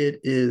way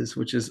it is,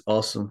 which is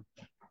awesome.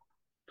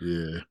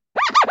 Yeah.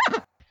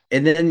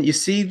 And then you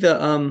see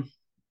the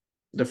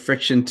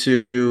friction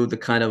to the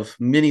kind of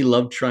mini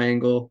love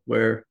triangle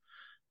where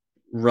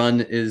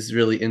Run is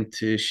really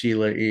into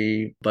Sheila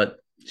E, but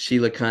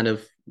Sheila kind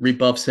of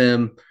rebuffs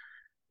him,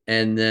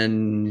 and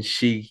then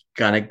she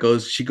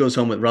goes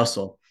home with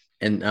Russell.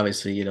 And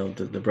obviously,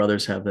 the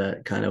brothers have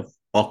that kind of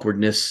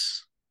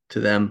awkwardness to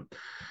them.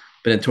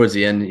 But then towards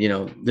the end,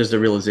 there's the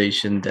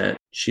realization that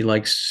she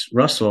likes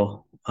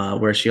Russell,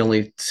 where she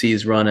only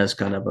sees Run as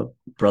kind of a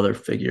brother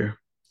figure.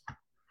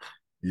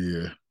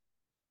 Yeah.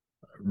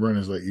 Run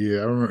is like,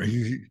 yeah, I remember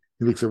he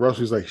looks at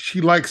Russell, he's like,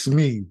 "She likes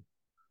me,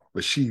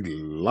 but she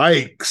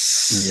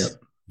likes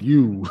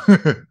you."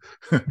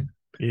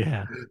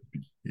 Yeah.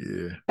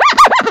 Yeah.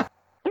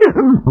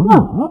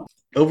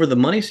 Over the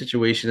money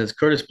situation, as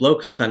Curtis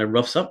Blow kind of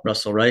roughs up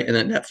Russell, right? And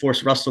then that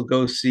forced Russell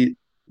goes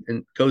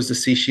to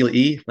see Sheila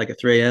E. like at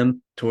 3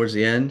 a.m. towards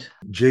the end.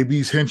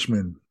 JB's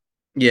henchman.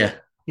 Yeah.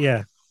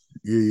 Yeah.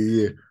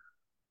 Did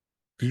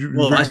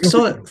you I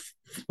saw it.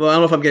 Well, I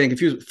don't know if I'm getting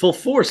confused. Full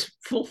Force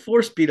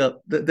beat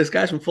up. This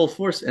guy's from Full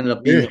Force ended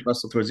up beating up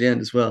Russell towards the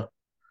end as well.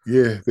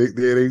 Yeah, they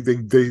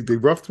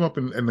roughed him up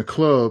in the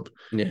club.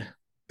 Yeah.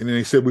 And then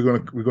they said, we're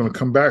gonna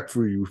come back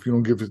for you if you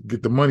don't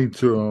get the money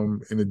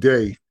to in a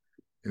day.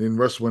 And then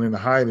Russ went into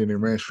hiding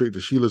and ran straight to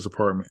Sheila's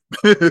apartment.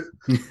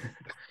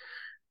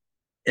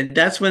 And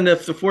that's when the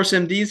Force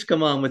MDs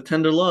come on with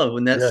Tender Love.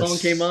 When that song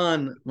came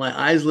on, my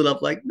eyes lit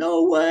up like,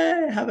 no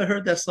way. I haven't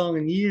heard that song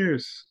in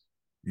years.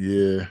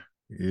 Yeah.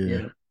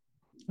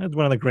 That's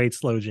one of the great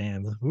slow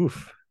jams.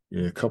 Oof.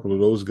 Yeah, a couple of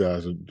those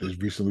guys have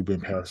just recently been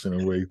passing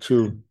away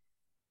too.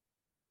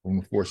 On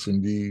the Force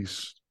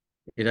MDs.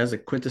 It has a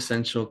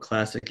quintessential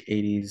classic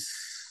 80s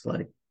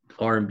like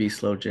R&B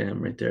slow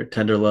jam right there.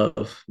 Tender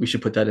Love. We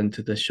should put that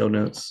into the show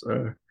notes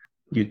or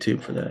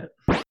YouTube for that.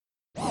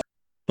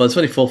 But it's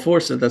funny, Full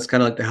Force, that's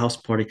kind of like the house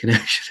party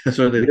connection. That's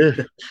where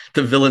the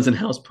villains in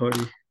House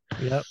Party.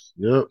 Yep.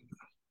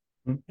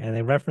 And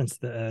they referenced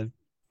the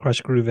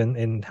Krush Groove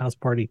in House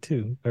Party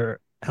too,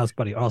 or House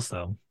Party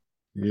also.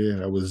 Yeah,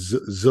 that was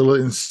Zilla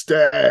and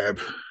Stab.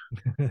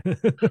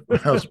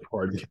 House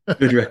Party.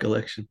 Good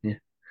recollection. Yeah.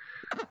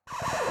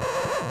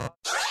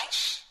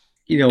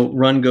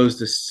 Run goes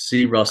to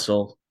see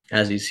Russell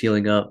as he's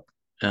healing up,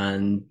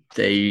 and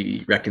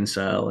they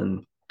reconcile.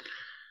 And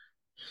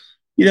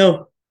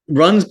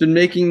Run's been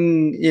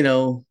making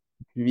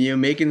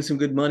making some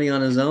good money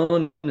on his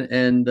own,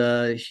 and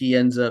he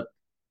ends up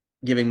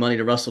giving money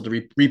to Russell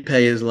to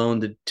repay his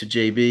loan to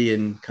JB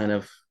and kind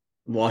of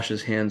wash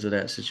his hands of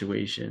that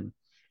situation.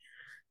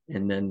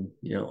 And then,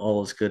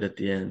 all is good at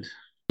the end.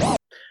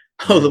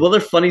 Oh, the other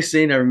funny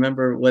scene I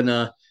remember when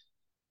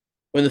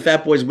the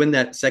Fat Boys win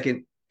that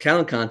second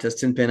talent contest,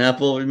 Tin Pan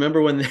Apple.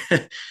 Remember when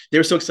they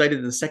were so excited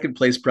that the second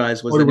place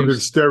prize was the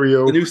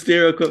new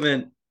stereo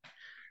equipment.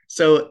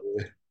 So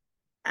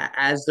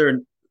as they're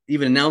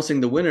even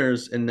announcing the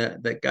winners, and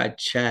that guy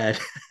Chad,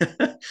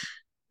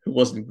 who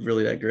wasn't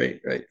really that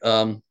great, right?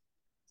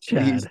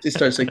 He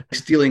starts like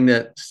stealing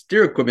that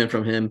stereo equipment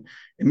from him,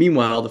 and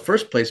meanwhile, the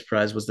first place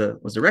prize was the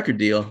record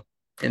deal,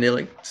 and they're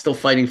like still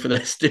fighting for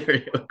that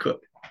stereo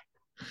equipment.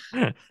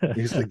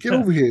 He's like, "Get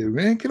over here,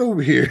 man! Get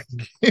over here!"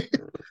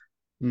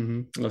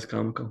 That's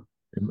comical.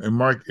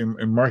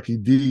 And Marky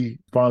D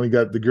finally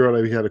got the girl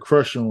that he had a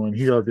crush on.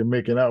 He out there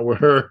making out with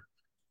her.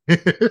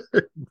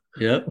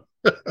 Yep.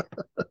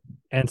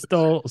 And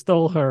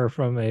stole her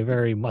from a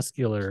very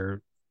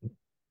muscular,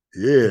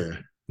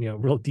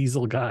 real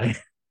diesel guy.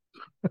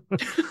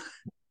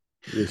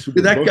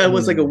 That guy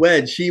was like a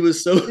wedge. He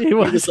was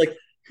like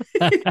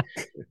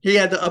he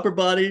had the upper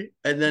body,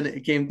 and then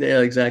it came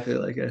there exactly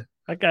like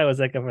that guy was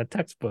like a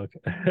textbook.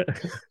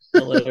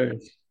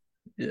 Hilarious.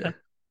 Yeah.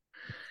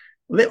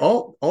 They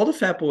all the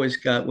Fat Boys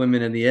got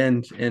women in the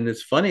end, and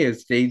it's funny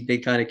is they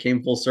kind of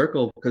came full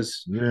circle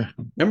because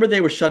remember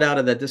they were shut out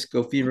of that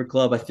Disco Fever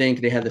Club. I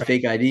think they had the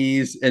fake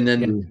IDs, and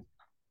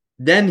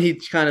then he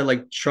kind of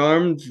like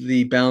charmed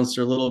the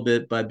bouncer a little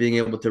bit by being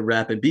able to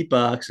rap and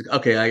beatbox.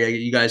 Okay,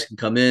 you guys can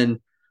come in,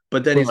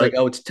 but then he's like,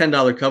 oh, it's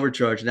 $10 cover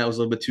charge, and that was a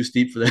little bit too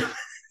steep for them.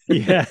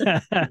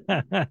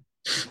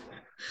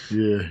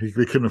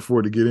 They couldn't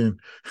afford to get in.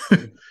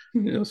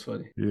 It was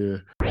funny. Yeah.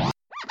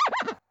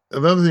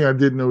 Another thing I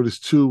did notice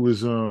too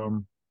was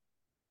when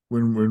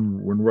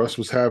Russ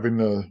was having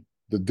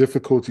the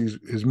difficulties,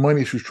 his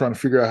money issues, trying to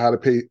figure out how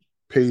to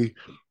pay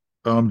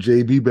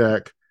JB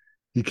back.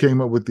 He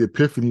came up with the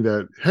epiphany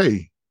that,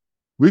 hey,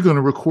 we're going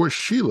to record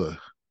Sheila.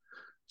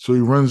 So he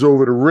runs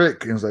over to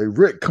Rick and is like,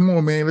 Rick, come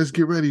on, man, let's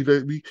get ready.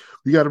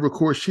 We got to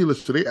record Sheila.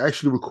 So they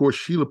actually record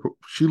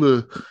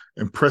Sheila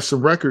and press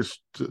some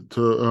records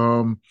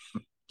to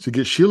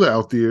get Sheila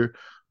out there.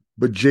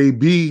 But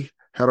JB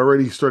had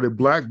already started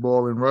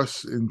blackballing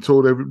Russ and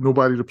told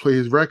nobody to play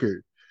his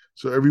record.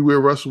 So everywhere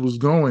Russell was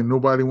going,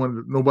 nobody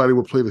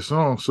would play the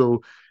song.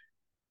 So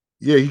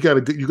yeah, you got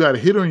a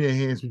hit on your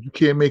hands, but you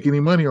can't make any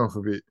money off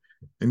of it.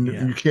 And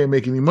you can't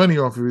make any money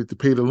off of it to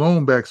pay the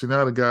loan back. So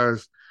now the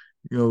guys,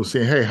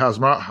 saying, hey, how's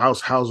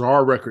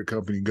our record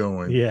company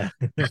going? Yeah.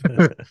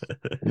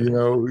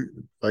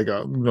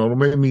 Don't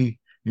make me,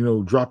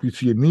 drop you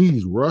to your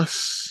knees,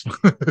 Russ.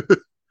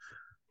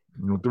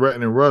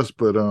 Threatening Russ,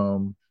 but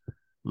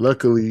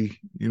luckily,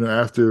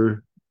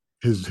 after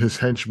his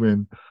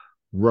henchman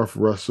rough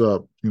Russ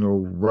up,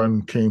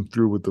 Run came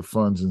through with the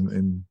funds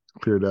and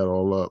cleared that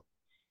all up.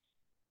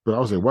 But I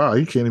was like, wow,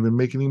 he can't even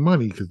make any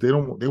money because they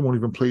won't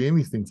even play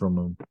anything from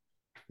him.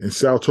 And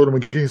Sal told him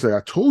again, he's like, I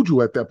told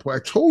you at that point,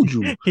 I told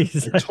you not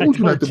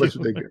to mess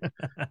with that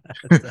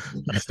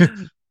guy.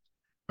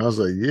 I was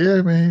like,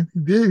 yeah, man,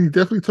 he did. He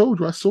definitely told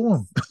you. I saw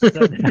him.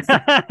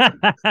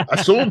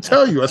 I saw him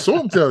tell you.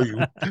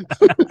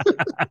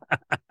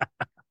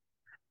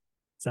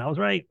 Sounds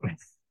right.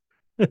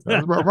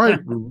 Sounds about right.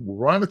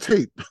 We're on the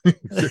tape.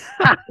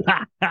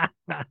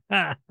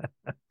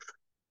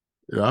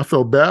 I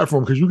felt bad for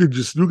him because you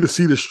could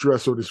see the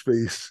stress on his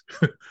face.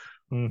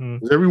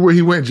 Everywhere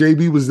he went,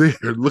 JB was there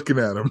looking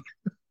at him.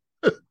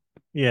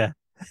 Yeah.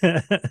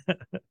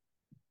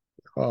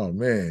 Oh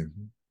man,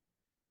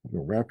 I'm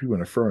gonna wrap you in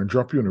a fur and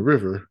drop you in the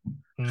river.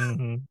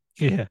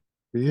 Yeah.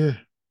 Yeah.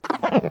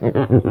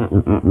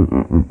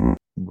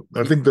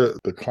 I think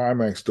the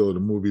climax though of the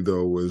movie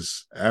though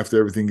was after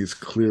everything gets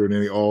clear and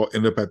then they all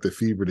end up at the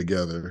Fever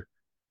together,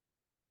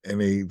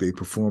 and they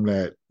perform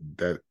that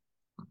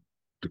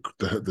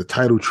the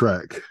title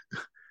track.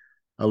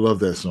 I love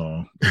that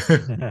song.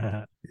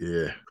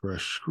 Yeah,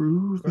 Krush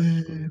Groove.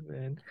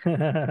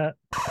 Man.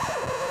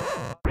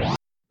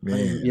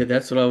 Yeah,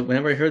 that's what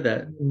whenever I heard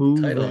that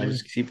title, I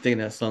just keep thinking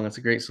that song. That's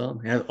a great song.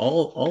 It has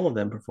all of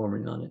them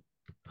performing on it.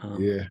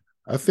 Yeah,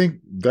 I think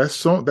that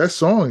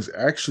song is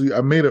actually,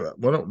 I made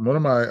one of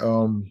my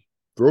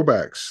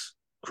throwbacks.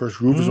 Krush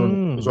Groove is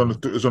on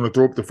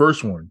the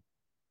first one.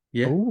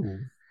 Yeah. Ooh.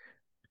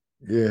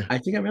 Yeah. I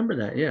think I remember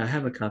that. Yeah, I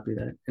have a copy of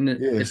that. And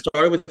it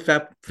started with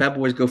Fat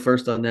Boys go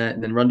first on that,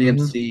 and then Run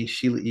DMC,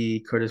 Sheila E.,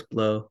 Curtis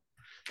Blow.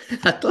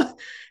 I thought,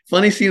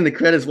 funny scene in the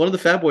credits, one of the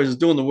Fat Boys was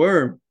doing the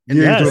worm. And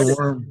the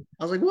worm.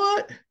 I was like,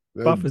 what?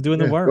 Buff was doing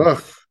the worm.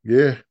 Buff,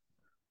 yeah.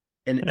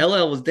 And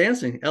LL was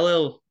dancing.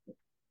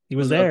 He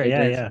was there,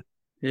 yeah.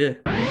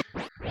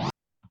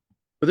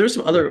 But there's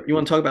some other, you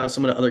want to talk about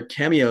some of the other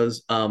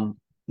cameos.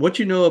 What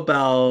you know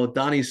about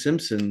Donnie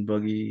Simpson,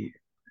 Boogie?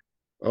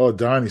 Oh,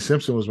 Donnie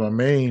Simpson was my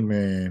main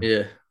man.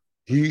 Yeah.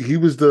 He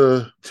was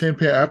the Tin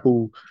Pan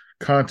Apple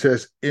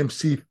contest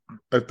MC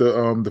at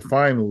the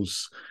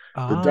finals.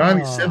 But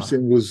Donnie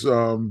Simpson was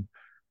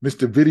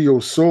Mr. Video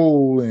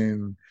Soul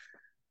and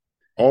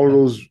all of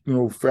those,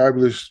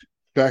 fabulous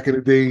back in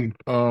the day,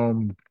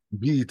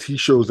 BET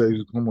shows that he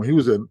was come on. He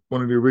was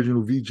one of the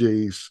original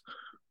VJs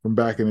from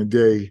back in the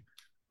day.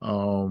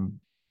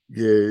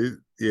 Yeah,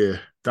 yeah.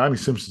 Donnie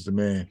Simpson's the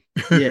man.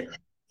 Yeah,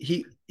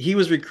 he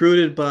was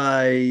recruited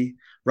by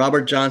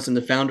Robert Johnson,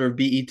 the founder of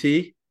BET,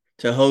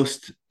 to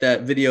host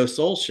that Video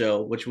Soul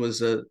show, which was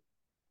their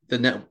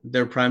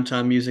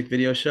primetime music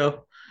video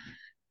show.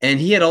 And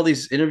he had all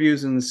these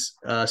interviews and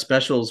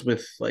specials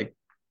with like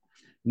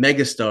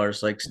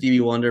megastars like Stevie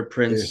Wonder, Yeah,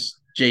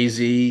 Prince,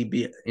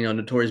 Jay-Z,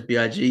 Notorious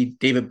B.I.G.,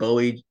 David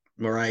Bowie,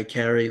 Mariah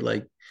Carey.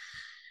 Like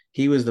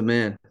he was the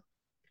man.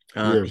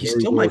 yeah, He very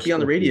still well might be on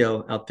the respected.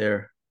 radio out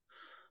there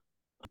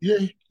Yeah,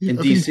 in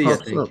I think he DC, I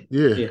pops up. think.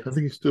 Yeah, Yeah. I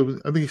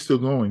think he's still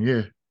going.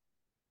 Yeah,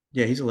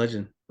 Yeah, he's a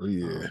legend. oh,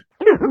 yeah,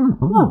 yeah.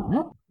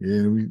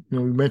 And we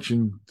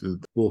mentioned the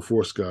full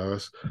force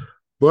guys,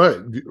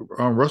 but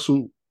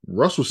Russell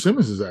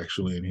Simmons is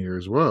actually in here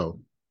as well.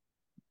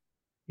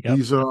 Yep.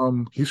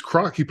 He's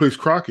Croc. He plays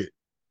Crockett.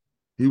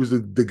 He was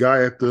the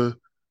guy at the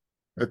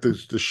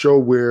show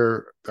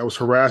where that was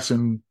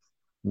harassing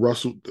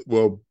Russell.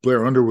 Well,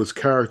 Blair Underwood's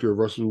character,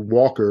 Russell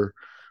Walker.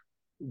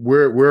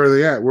 Where are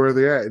they at? Where are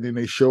they at? And then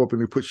they show up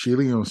and they put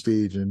Sheely on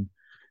stage, and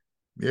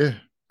yeah,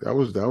 that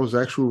was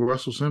actual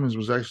Russell Simmons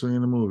was actually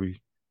in the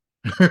movie.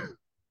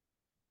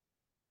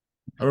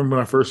 I remember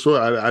when I first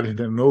saw it, I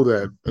didn't know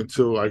that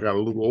until I got a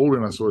little older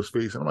and I saw his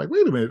face, and I'm like,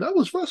 wait a minute, that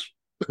was Russell.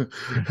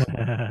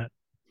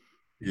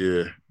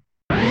 Yeah,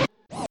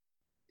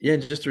 Yeah,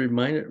 just a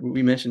reminder,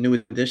 we mentioned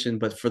New Edition,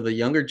 but for the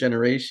younger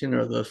generation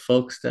or the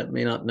folks that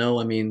may not know,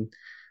 I mean,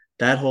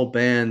 that whole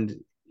band,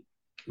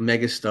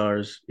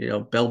 megastars,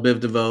 Belle Biv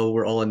DeVoe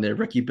were all in there.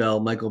 Ricky Bell,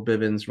 Michael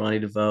Bivins, Ronnie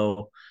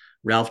DeVoe,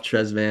 Ralph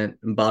Tresvant,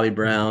 and Bobby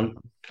Brown,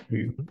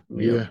 who,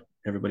 yeah.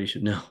 everybody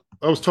should know.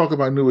 I was talking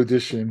about New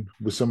Edition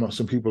with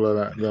some people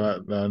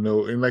that I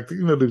know, and like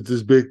there's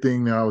this big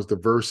thing now is the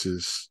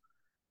verses.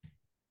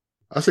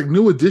 I was like,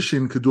 New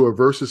Edition could do a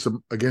versus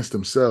against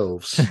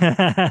themselves.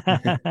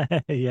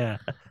 Yeah.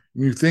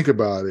 When you think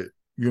about it,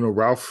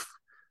 Ralph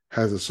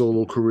has a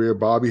solo career.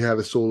 Bobby had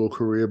a solo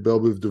career. Belle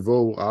Biv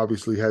DeVoe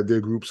obviously had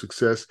their group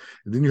success.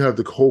 And then you have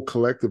the whole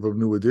collective of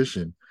New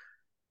Edition.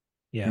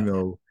 Yeah.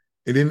 And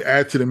then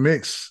add to the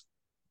mix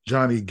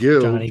Johnny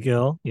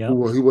Gill. Yeah.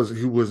 He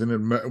wasn't a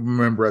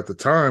member at the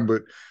time,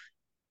 but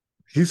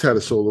he's had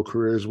a solo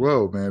career as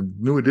well, man.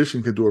 New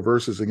Edition could do a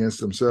versus against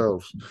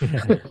themselves.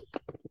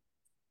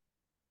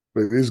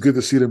 But it's good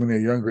to see them in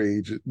their younger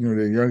age,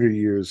 their younger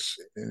years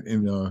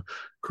in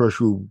Krush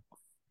Groove,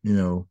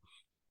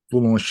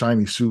 full on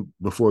shiny suit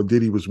before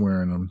Diddy was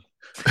wearing them.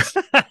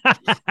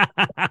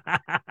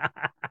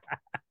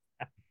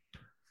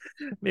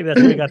 Maybe that's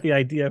where we got the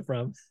idea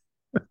from.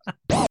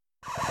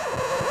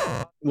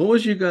 What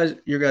was your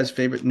guys'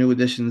 favorite New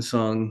Edition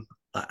song?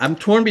 I'm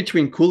torn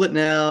between "Cool It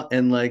Now"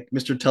 and like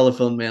 "Mr.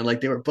 Telephone Man." Like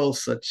they were both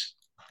such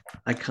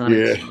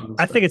iconic songs.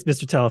 I think it's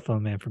Mr.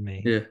 Telephone Man for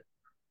me. Yeah.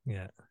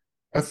 Yeah.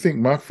 I think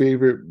my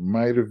favorite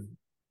might have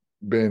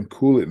been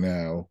 "Cool It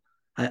Now"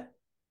 at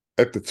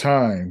the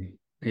time.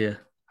 Yeah.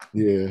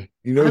 Yeah.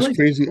 It's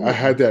crazy. I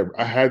had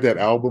that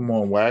album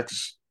on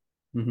wax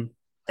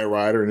at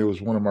Ryder, and it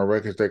was one of my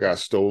records that got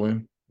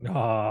stolen.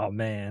 Oh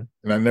man.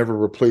 And I never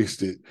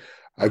replaced it.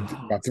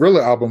 My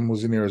Thriller album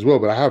was in there as well,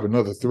 but I have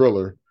another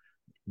Thriller.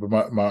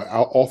 But my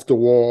Off the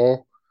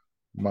Wall,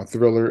 my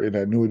Thriller, and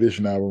that New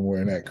Edition album were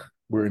in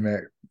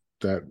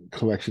that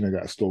collection that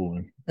got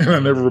stolen. And I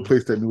never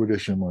replaced that New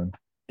Edition one.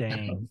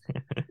 Dang.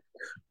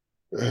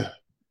 I'm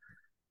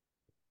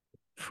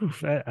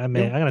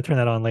gonna turn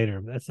that on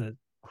later. That's it.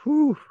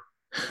 Whew.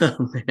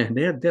 Oh man,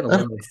 they had a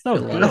lot.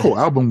 That whole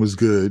album was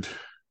good.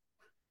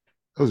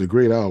 That was a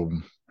great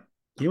album.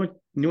 You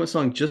know what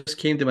song just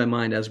came to my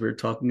mind as we were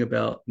talking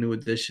about New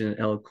Edition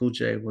and LL Cool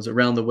J was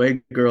 "Around the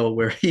Way Girl,"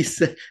 where he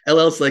said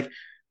LL's like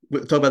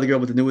talk about the girl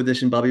with the New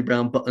Edition Bobby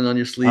Brown button on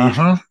your sleeve.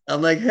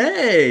 I'm like,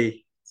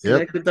 hey,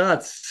 connect the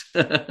dots.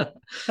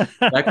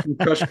 Back from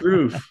Krush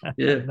Groove.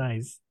 Yeah,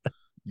 nice.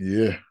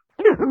 Yeah.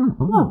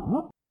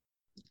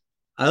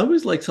 I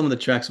always liked some of the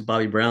tracks that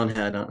Bobby Brown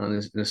had on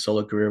his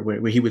solo career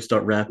where he would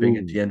start rapping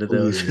at the end of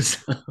those.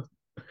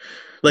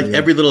 Like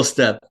every little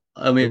step.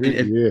 I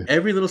mean,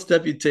 every little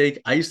step you take,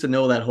 I used to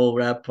know that whole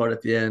rap part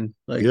at the end.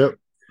 Like,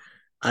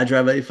 I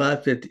drive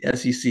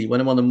 8550 SEC.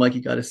 When I'm on the mic,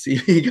 you got to see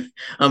me.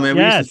 I mean,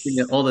 we used to sing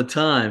it all the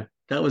time.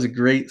 That was a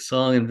great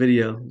song and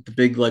video. The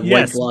big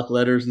white block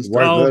letters and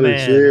stuff. Oh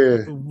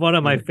man, one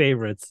of my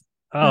favorites.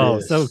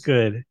 Oh, so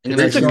good.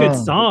 It's such a good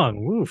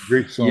song. Oof.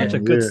 Great song. Such a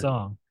good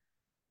song.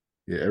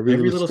 Yeah, every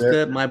little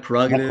step, my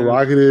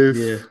prerogative.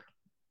 Yeah.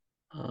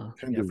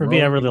 For me,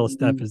 Every Little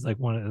Step is like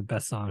one of the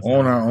best songs.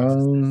 On Our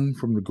Own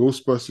from the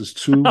Ghostbusters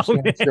 2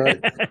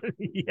 soundtrack.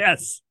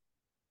 Yes.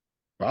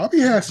 Bobby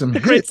has some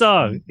hits. Great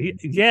song.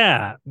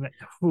 Yeah.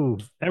 Ooh,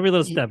 Every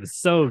Little Step is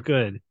so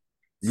good.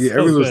 Yeah,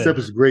 Every Little Step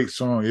is a great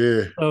song.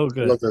 Yeah. So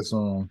good. I love that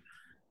song.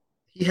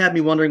 He had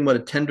me wondering what a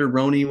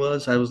tenderoni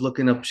was. I was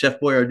looking up Chef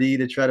Boyardee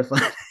to try to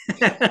find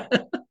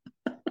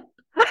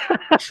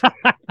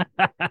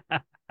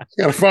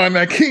Gotta find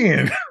that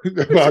can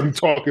that Bobby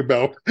talking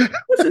about.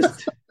 What's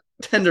this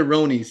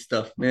tenderoni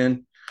stuff,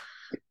 man.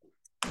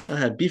 I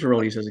had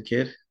beefaronis as a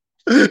kid.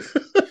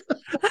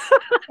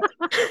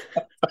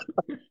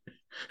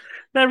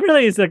 That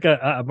really is like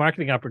a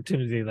marketing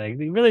opportunity. Like,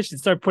 you really should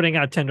start putting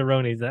out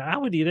tenderonis. I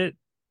would eat it.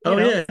 Oh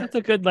yeah, That's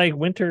a good like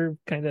winter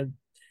kind of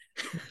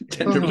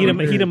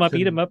tenderoni.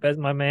 heat 'em up, as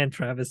my man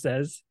Travis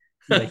says.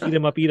 Like, heat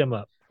 'em up, eat 'em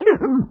up.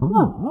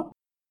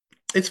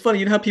 It's funny,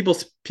 you know how people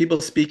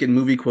speak in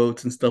movie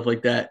quotes and stuff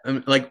like that.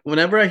 Like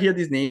whenever I hear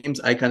these names,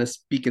 I kind of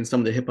speak in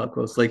some of the hip hop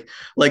quotes. Like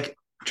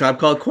Tribe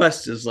Called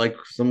Quest is like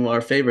some of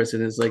our favorites,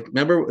 and it's like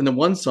remember in the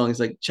one song, it's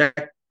like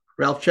check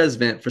Ralph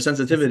Tresvant for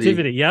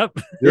sensitivity. Yep.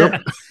 Yep. Yeah.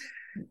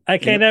 I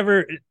can't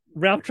ever.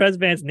 Ralph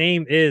Tresvant's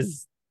name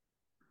is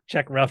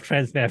check Ralph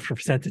Tresvant for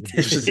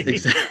sensitivity.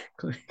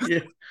 Exactly. Yeah.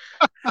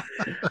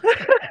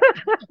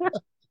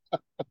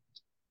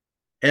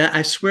 And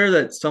I swear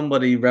that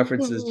somebody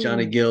references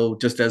Johnny Gill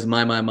just as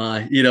my,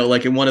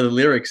 like in one of the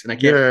lyrics, and I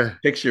can't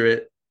picture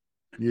it.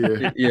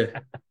 Yeah. Yeah.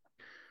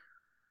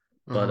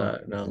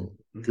 But no.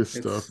 Good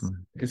stuff.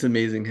 It's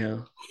amazing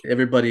how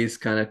everybody's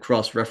kind of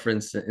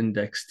cross-referenced and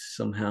indexed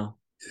somehow.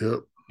 Yep.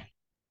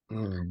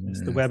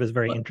 The web is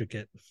very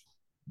intricate.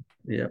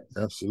 Yeah.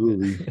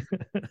 Absolutely.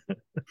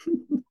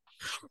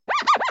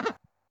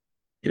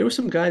 There were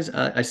some guys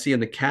I see in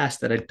the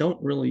cast that I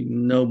don't really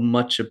know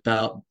much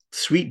about.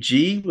 Sweet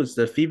G was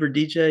the Fever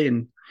DJ,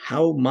 and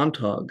How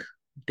Montag,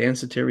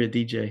 Danceteria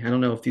DJ. I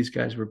don't know if these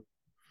guys were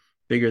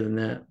bigger than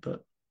that,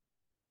 but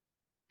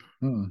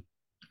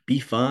Be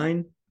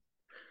Fine.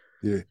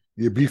 Yeah.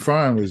 Be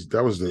Fine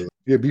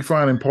Be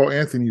Fine and Paul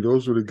Anthony.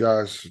 Those were the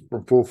guys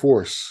from Full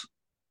Force.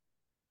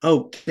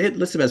 Oh, they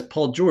listed him as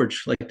Paul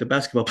George, like the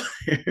basketball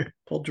player.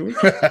 Paul George.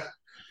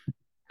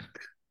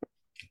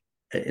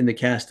 In the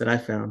cast that I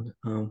found.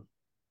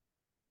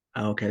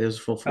 Okay, there's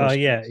Full Force. Oh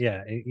yeah,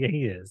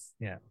 he is.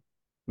 Yeah.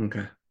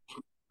 Okay.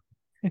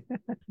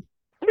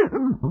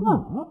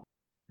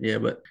 Yeah,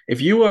 but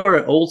if you are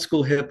an old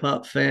school hip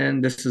hop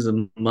fan, this is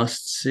a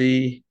must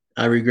see.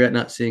 I regret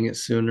not seeing it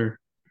sooner.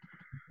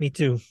 Me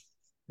too.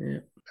 Yeah,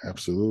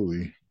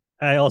 absolutely.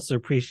 I also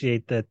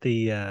appreciate that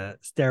the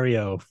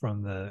stereo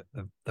from the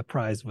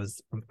prize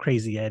was from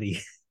Crazy Eddie.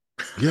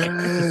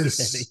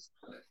 Yes.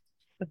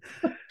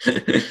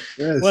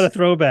 Yes. What a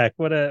throwback.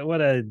 What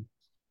a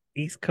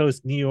East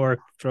Coast New York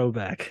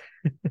throwback.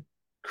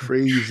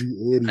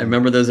 Crazy Eddie. I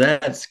remember those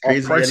ads.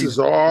 Crazy Our prices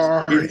Eddie.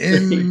 Are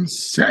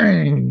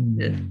insane.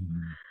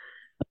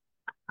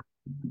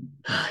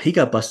 Yeah. He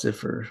got busted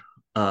for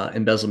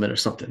embezzlement or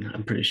something.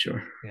 I'm pretty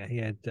sure. Yeah, he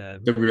had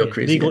the real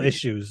crazy legal Eddie.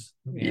 Issues.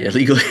 Yeah,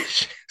 legal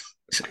issues.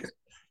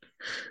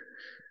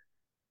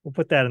 We'll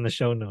put that in the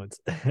show notes.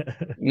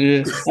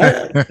 Yeah.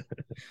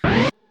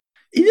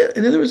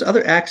 And then there was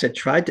other acts that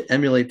tried to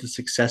emulate the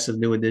success of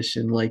New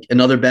Edition, like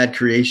Another Bad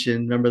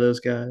Creation. Remember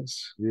those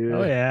guys? Yeah.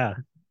 Oh yeah.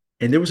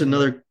 And there was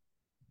another.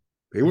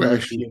 They were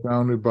actually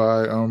founded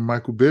by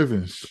Michael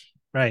Bivins.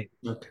 Right.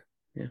 Okay.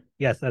 Yeah.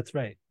 Yes, that's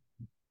right.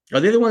 Are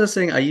they the ones that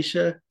sang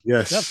Aisha?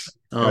 Yes. Yep.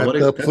 Oh, at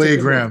the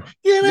playground.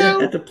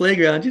 At the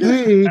playground.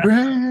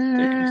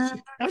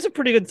 Playground. That was a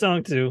pretty good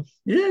song too.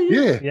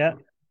 Yeah.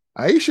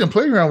 Aisha and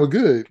Playground were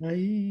good.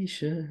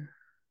 Aisha.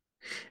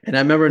 And I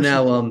remember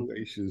now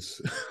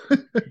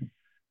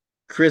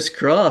Chris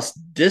Cross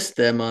dissed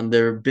them on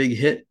their big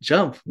hit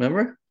Jump,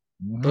 remember?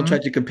 Mm-hmm. Don't try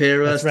to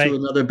compare us to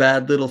another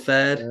bad little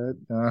fad.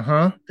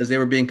 Because they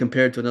were being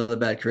compared to Another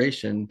Bad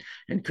Creation.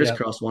 And Chris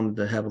Cross wanted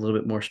to have a little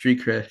bit more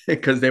street cred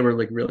because they were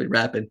like really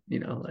rapping,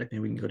 I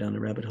think we can go down the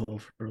rabbit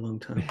hole for a long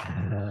time.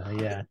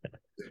 Yeah.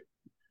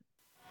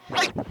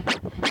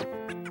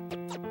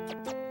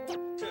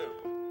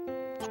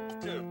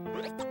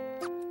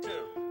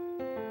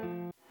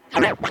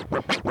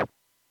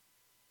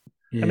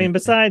 I mean,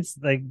 besides,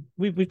 like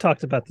we've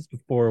talked about this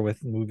before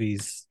with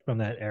movies from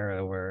that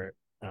era where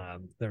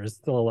there was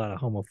still a lot of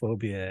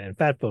homophobia and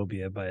fat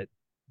phobia, but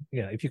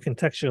if you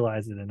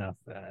contextualize it enough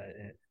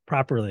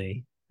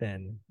properly,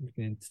 then you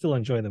can still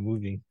enjoy the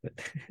movie. But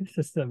it's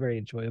just a very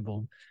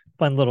enjoyable,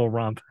 fun little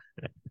romp.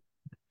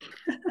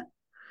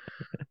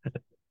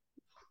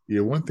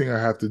 Yeah, one thing I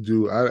have to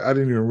do, I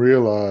didn't even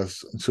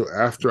realize until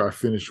after I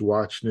finished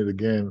watching it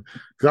again.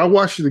 Because I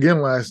watched it again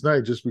last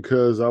night just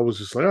because I was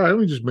just like, all right, let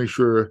me just make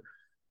sure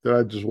that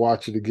I just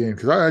watch it again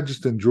because I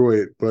just enjoy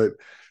it. But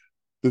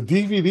the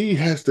DVD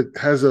has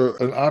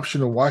an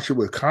option to watch it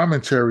with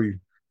commentary.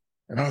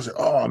 And I was like,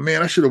 oh,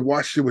 man, I should have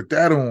watched it with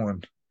that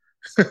on.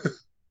 Because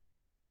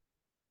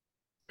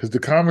the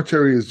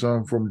commentary is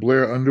from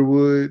Blair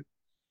Underwood,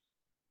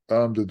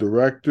 the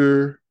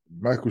director,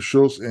 Michael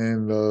Schultz,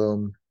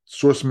 and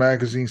Source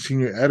Magazine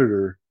senior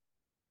editor,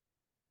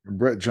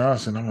 Brett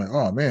Johnson. I'm like,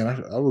 oh, man,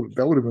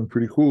 that would have been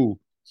pretty cool.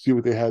 See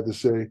what they had to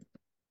say.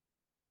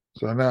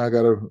 So now I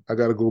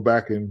gotta go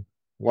back and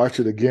watch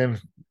it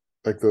again,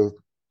 like the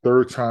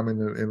third time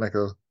in like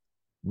a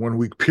 1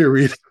 week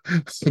period,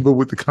 but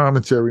with the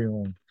commentary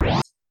on.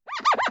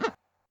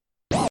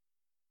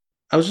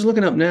 I was just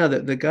looking up now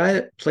that the guy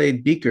that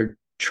played Beaker,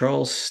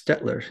 Charles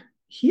Stetler,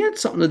 he had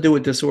something to do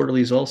with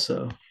Disorderlies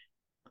also.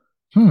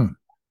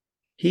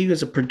 He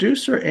was a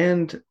producer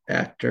and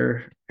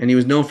actor, and he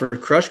was known for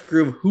Crush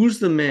Groove, Who's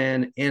the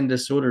Man, and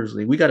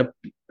Disorderly.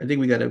 I think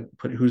we gotta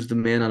put Who's the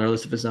Man on our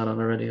list if it's not on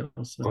already.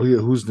 Also. Oh yeah,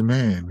 Who's the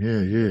Man? Yeah,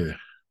 yeah.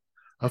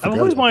 I've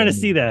always wanted to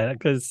see that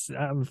because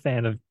I'm a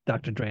fan of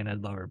Dr. Dre and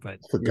Ed Lover, but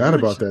I forgot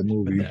about that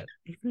movie.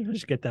 We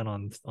should get that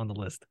on the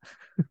list.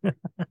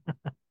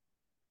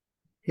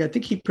 Yeah, I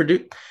think he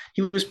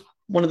was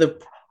one of the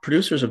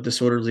producers of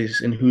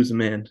Disorderlies in Who's the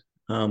Man.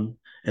 And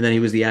then he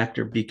was the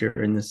actor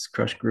Beaker in this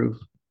Crush Groove.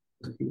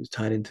 He was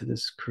tied into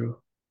this crew.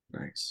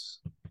 Nice.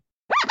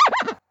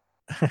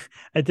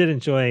 I did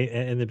enjoy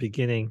in the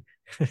beginning.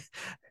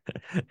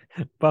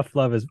 Buff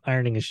Love is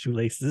ironing his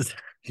shoelaces.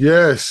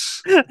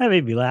 Yes. That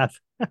made me laugh.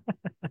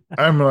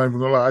 I'm not even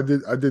gonna lie. I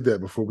did that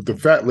before with the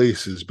fat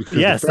laces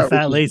because the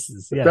fat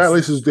laces. Fat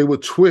laces, they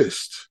would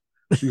twist.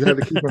 So you had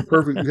to keep them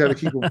perfect. You had to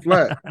keep them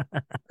flat.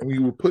 And when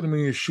you would put them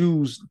in your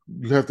shoes,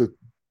 you have to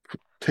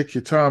take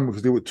your time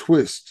because they would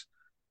twist.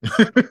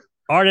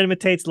 Art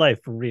imitates life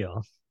for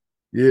real.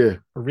 Yeah.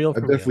 For real.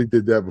 I definitely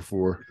did that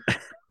before.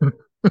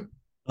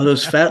 Oh,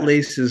 those fat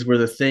laces were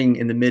the thing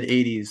in the mid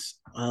 80s.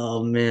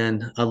 Oh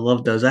man, I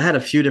love those. I had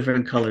a few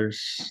different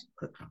colors,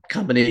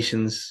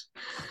 combinations.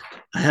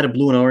 I had a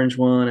blue and orange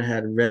one. I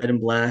had red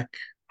and black.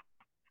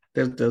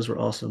 Those were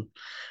awesome.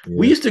 Yeah.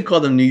 We used to call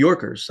them New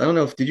Yorkers. I don't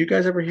know did you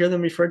guys ever hear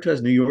them referred to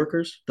as New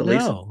Yorkers? The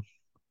laces? No.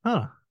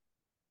 Huh.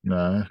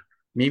 Nah.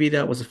 Maybe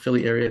that was a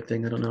Philly area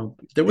thing. I don't know.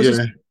 There was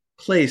this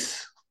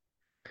place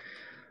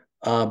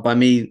by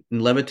me in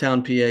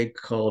Levittown, PA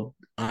called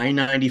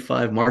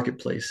I-95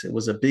 Marketplace. It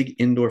was a big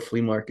indoor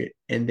flea market,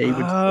 and they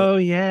would. Oh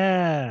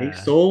yeah.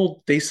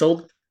 They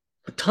sold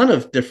a ton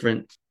of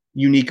different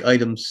unique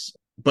items,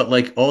 but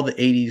like all the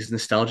 80s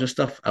nostalgia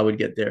stuff, I would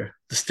get there.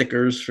 The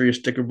stickers for your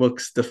sticker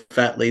books, the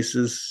fat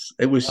laces.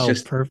 It was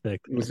just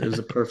perfect. It was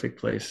a perfect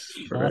place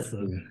for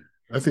awesome.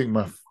 It. I think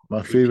my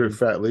favorite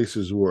fat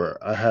laces were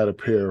I had a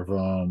pair of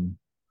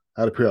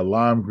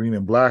lime green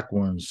and black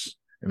ones,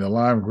 and the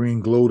lime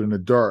green glowed in the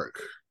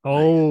dark.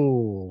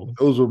 Oh,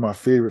 those were my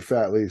favorite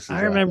fat laces.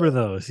 I remember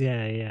those.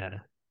 Yeah.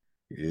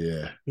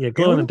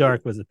 Glow in the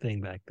dark was a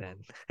thing back then.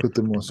 Put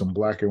them on some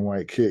black and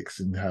white kicks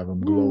and have them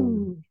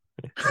glow.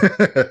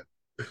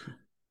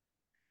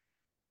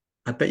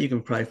 I bet you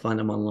can probably find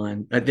them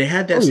online. They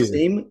had that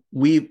same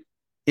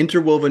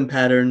interwoven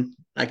pattern.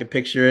 I could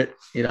picture it.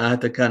 I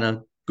had to kind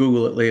of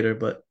Google it later,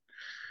 but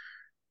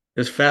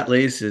there's fat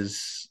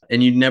laces,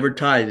 and you never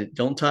tie it.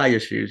 Don't tie your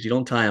shoes. You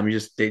don't tie them.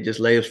 They just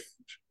lay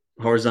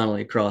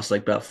horizontally across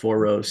like about 4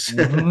 rows.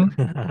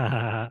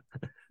 Mm-hmm.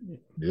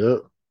 Yep.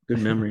 Good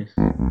memories.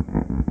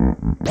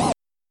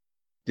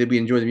 Did we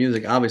enjoy the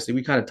music? Obviously,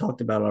 we kind of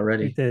talked about it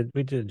already.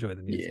 We did enjoy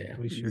the music. Yeah.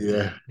 We sure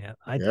did. Yeah.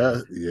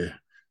 Yeah.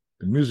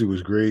 The music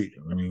was great.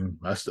 I mean,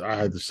 I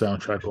had the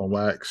soundtrack on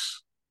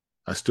wax.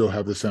 I still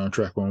have the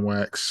soundtrack on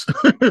wax.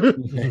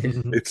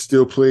 It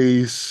still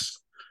plays.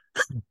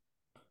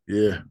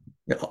 Yeah.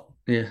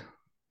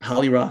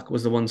 Holly Rock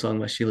was the one song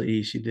by Sheila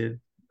E. She did.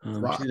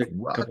 Rock.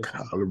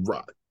 Holly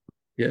Rock.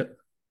 Yep.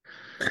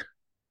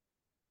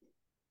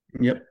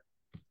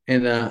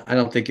 And I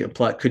don't think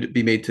could it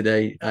be made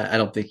today. I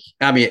don't think.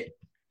 I mean,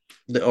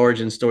 the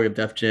origin story of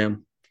Def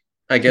Jam.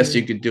 I guess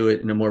you could do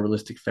it in a more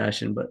realistic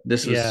fashion, but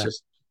this was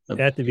just. It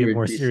had to be a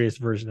more serious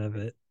version of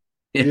it.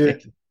 Yeah,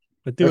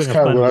 but doing that's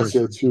kind of what I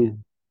said too.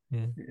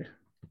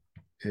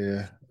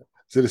 Yeah.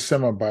 So it's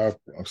semi-biopic,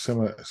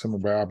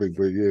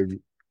 but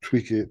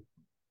tweak it,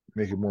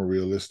 make it more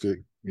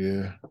realistic.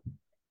 Yeah,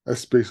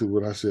 that's basically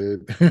what I said.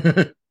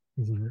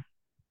 Mm-hmm.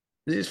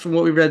 From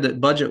what we read, the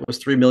budget was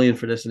 $3 million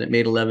for this, and it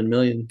made $11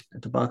 million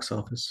at the box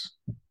office.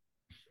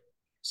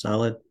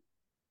 Solid.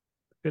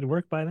 Good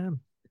work by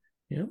them.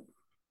 Yep.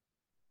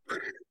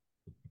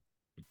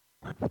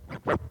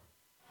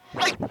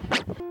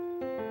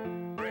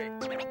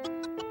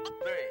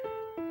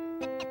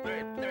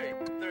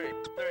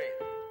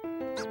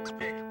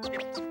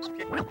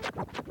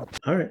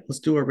 All right, let's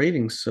do our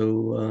ratings.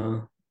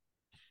 So,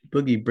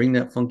 Boogie, bring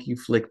that funky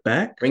flick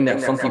back. Bring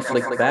that funky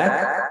flick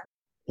back.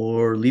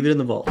 Or leave it in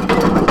the vault.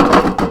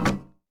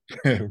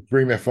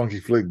 Bring that funky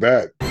flick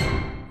back.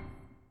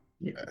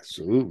 Yeah.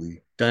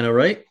 Absolutely. Dino,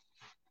 right?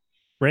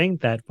 Bring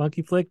that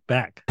funky flick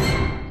back.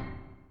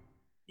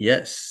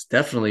 Yes,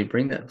 definitely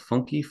bring that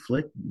funky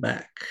flick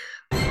back.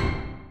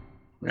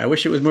 I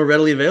wish it was more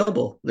readily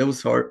available. It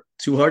was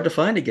too hard to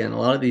find again. A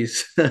lot of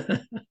these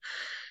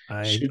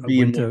should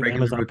be in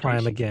Amazon rotation.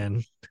 Prime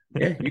again.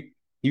 Yeah,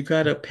 you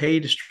gotta pay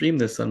to stream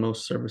this on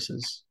most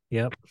services.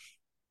 Yep.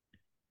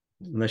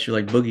 Unless you're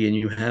like Boogie and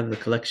you have the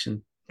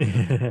collection.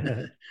 Bam!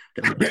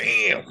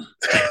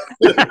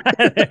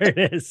 There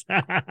it is.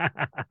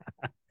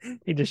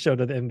 He just showed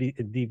a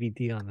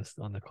DVD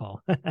on the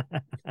call.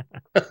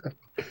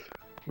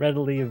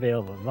 Readily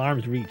available,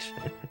 arm's reach.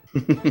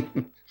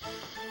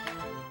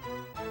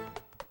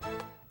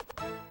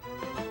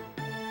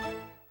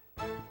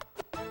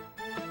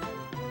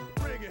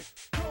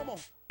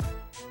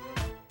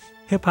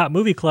 Hip Hop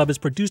Movie Club is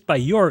produced by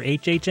your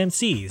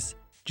HHMCs,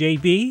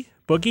 JB,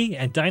 Boogie,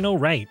 and Dino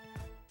Wright.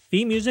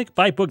 Theme music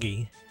by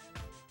Boogie.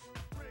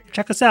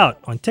 Check us out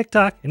on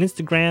TikTok and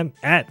Instagram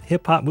at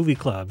Hip Hop Movie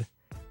Club.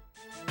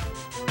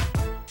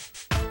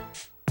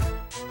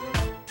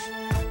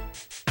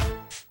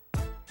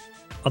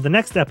 On the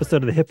next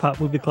episode of the Hip Hop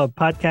Movie Club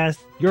podcast,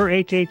 your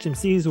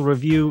HHMCs will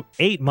review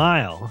 8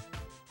 Mile.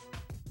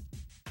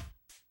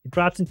 It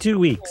drops in 2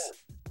 weeks.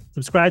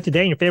 Subscribe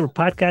today in your favorite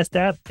podcast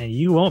app, and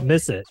you won't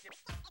miss it.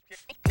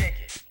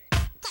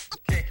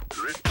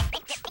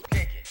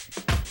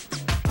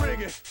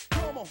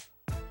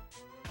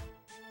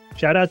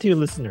 Shout out to you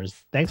listeners.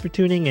 Thanks for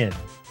tuning in.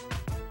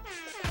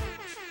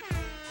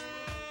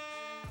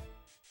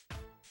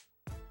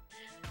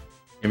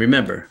 And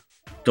remember,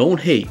 don't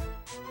hate,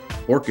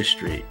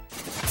 orchestrate.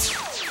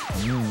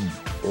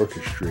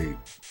 Orchestrate.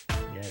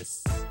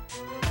 Yes.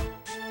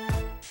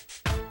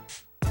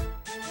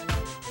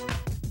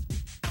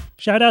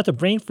 Shout out to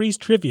Brain Freeze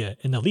Trivia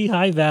in the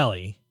Lehigh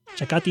Valley.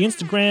 Check out the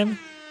Instagram,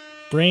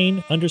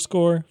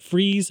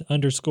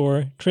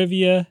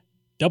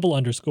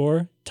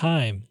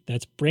 brain_freeze_trivia_time.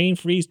 That's Brain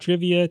Freeze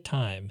Trivia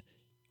time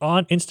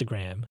on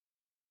Instagram.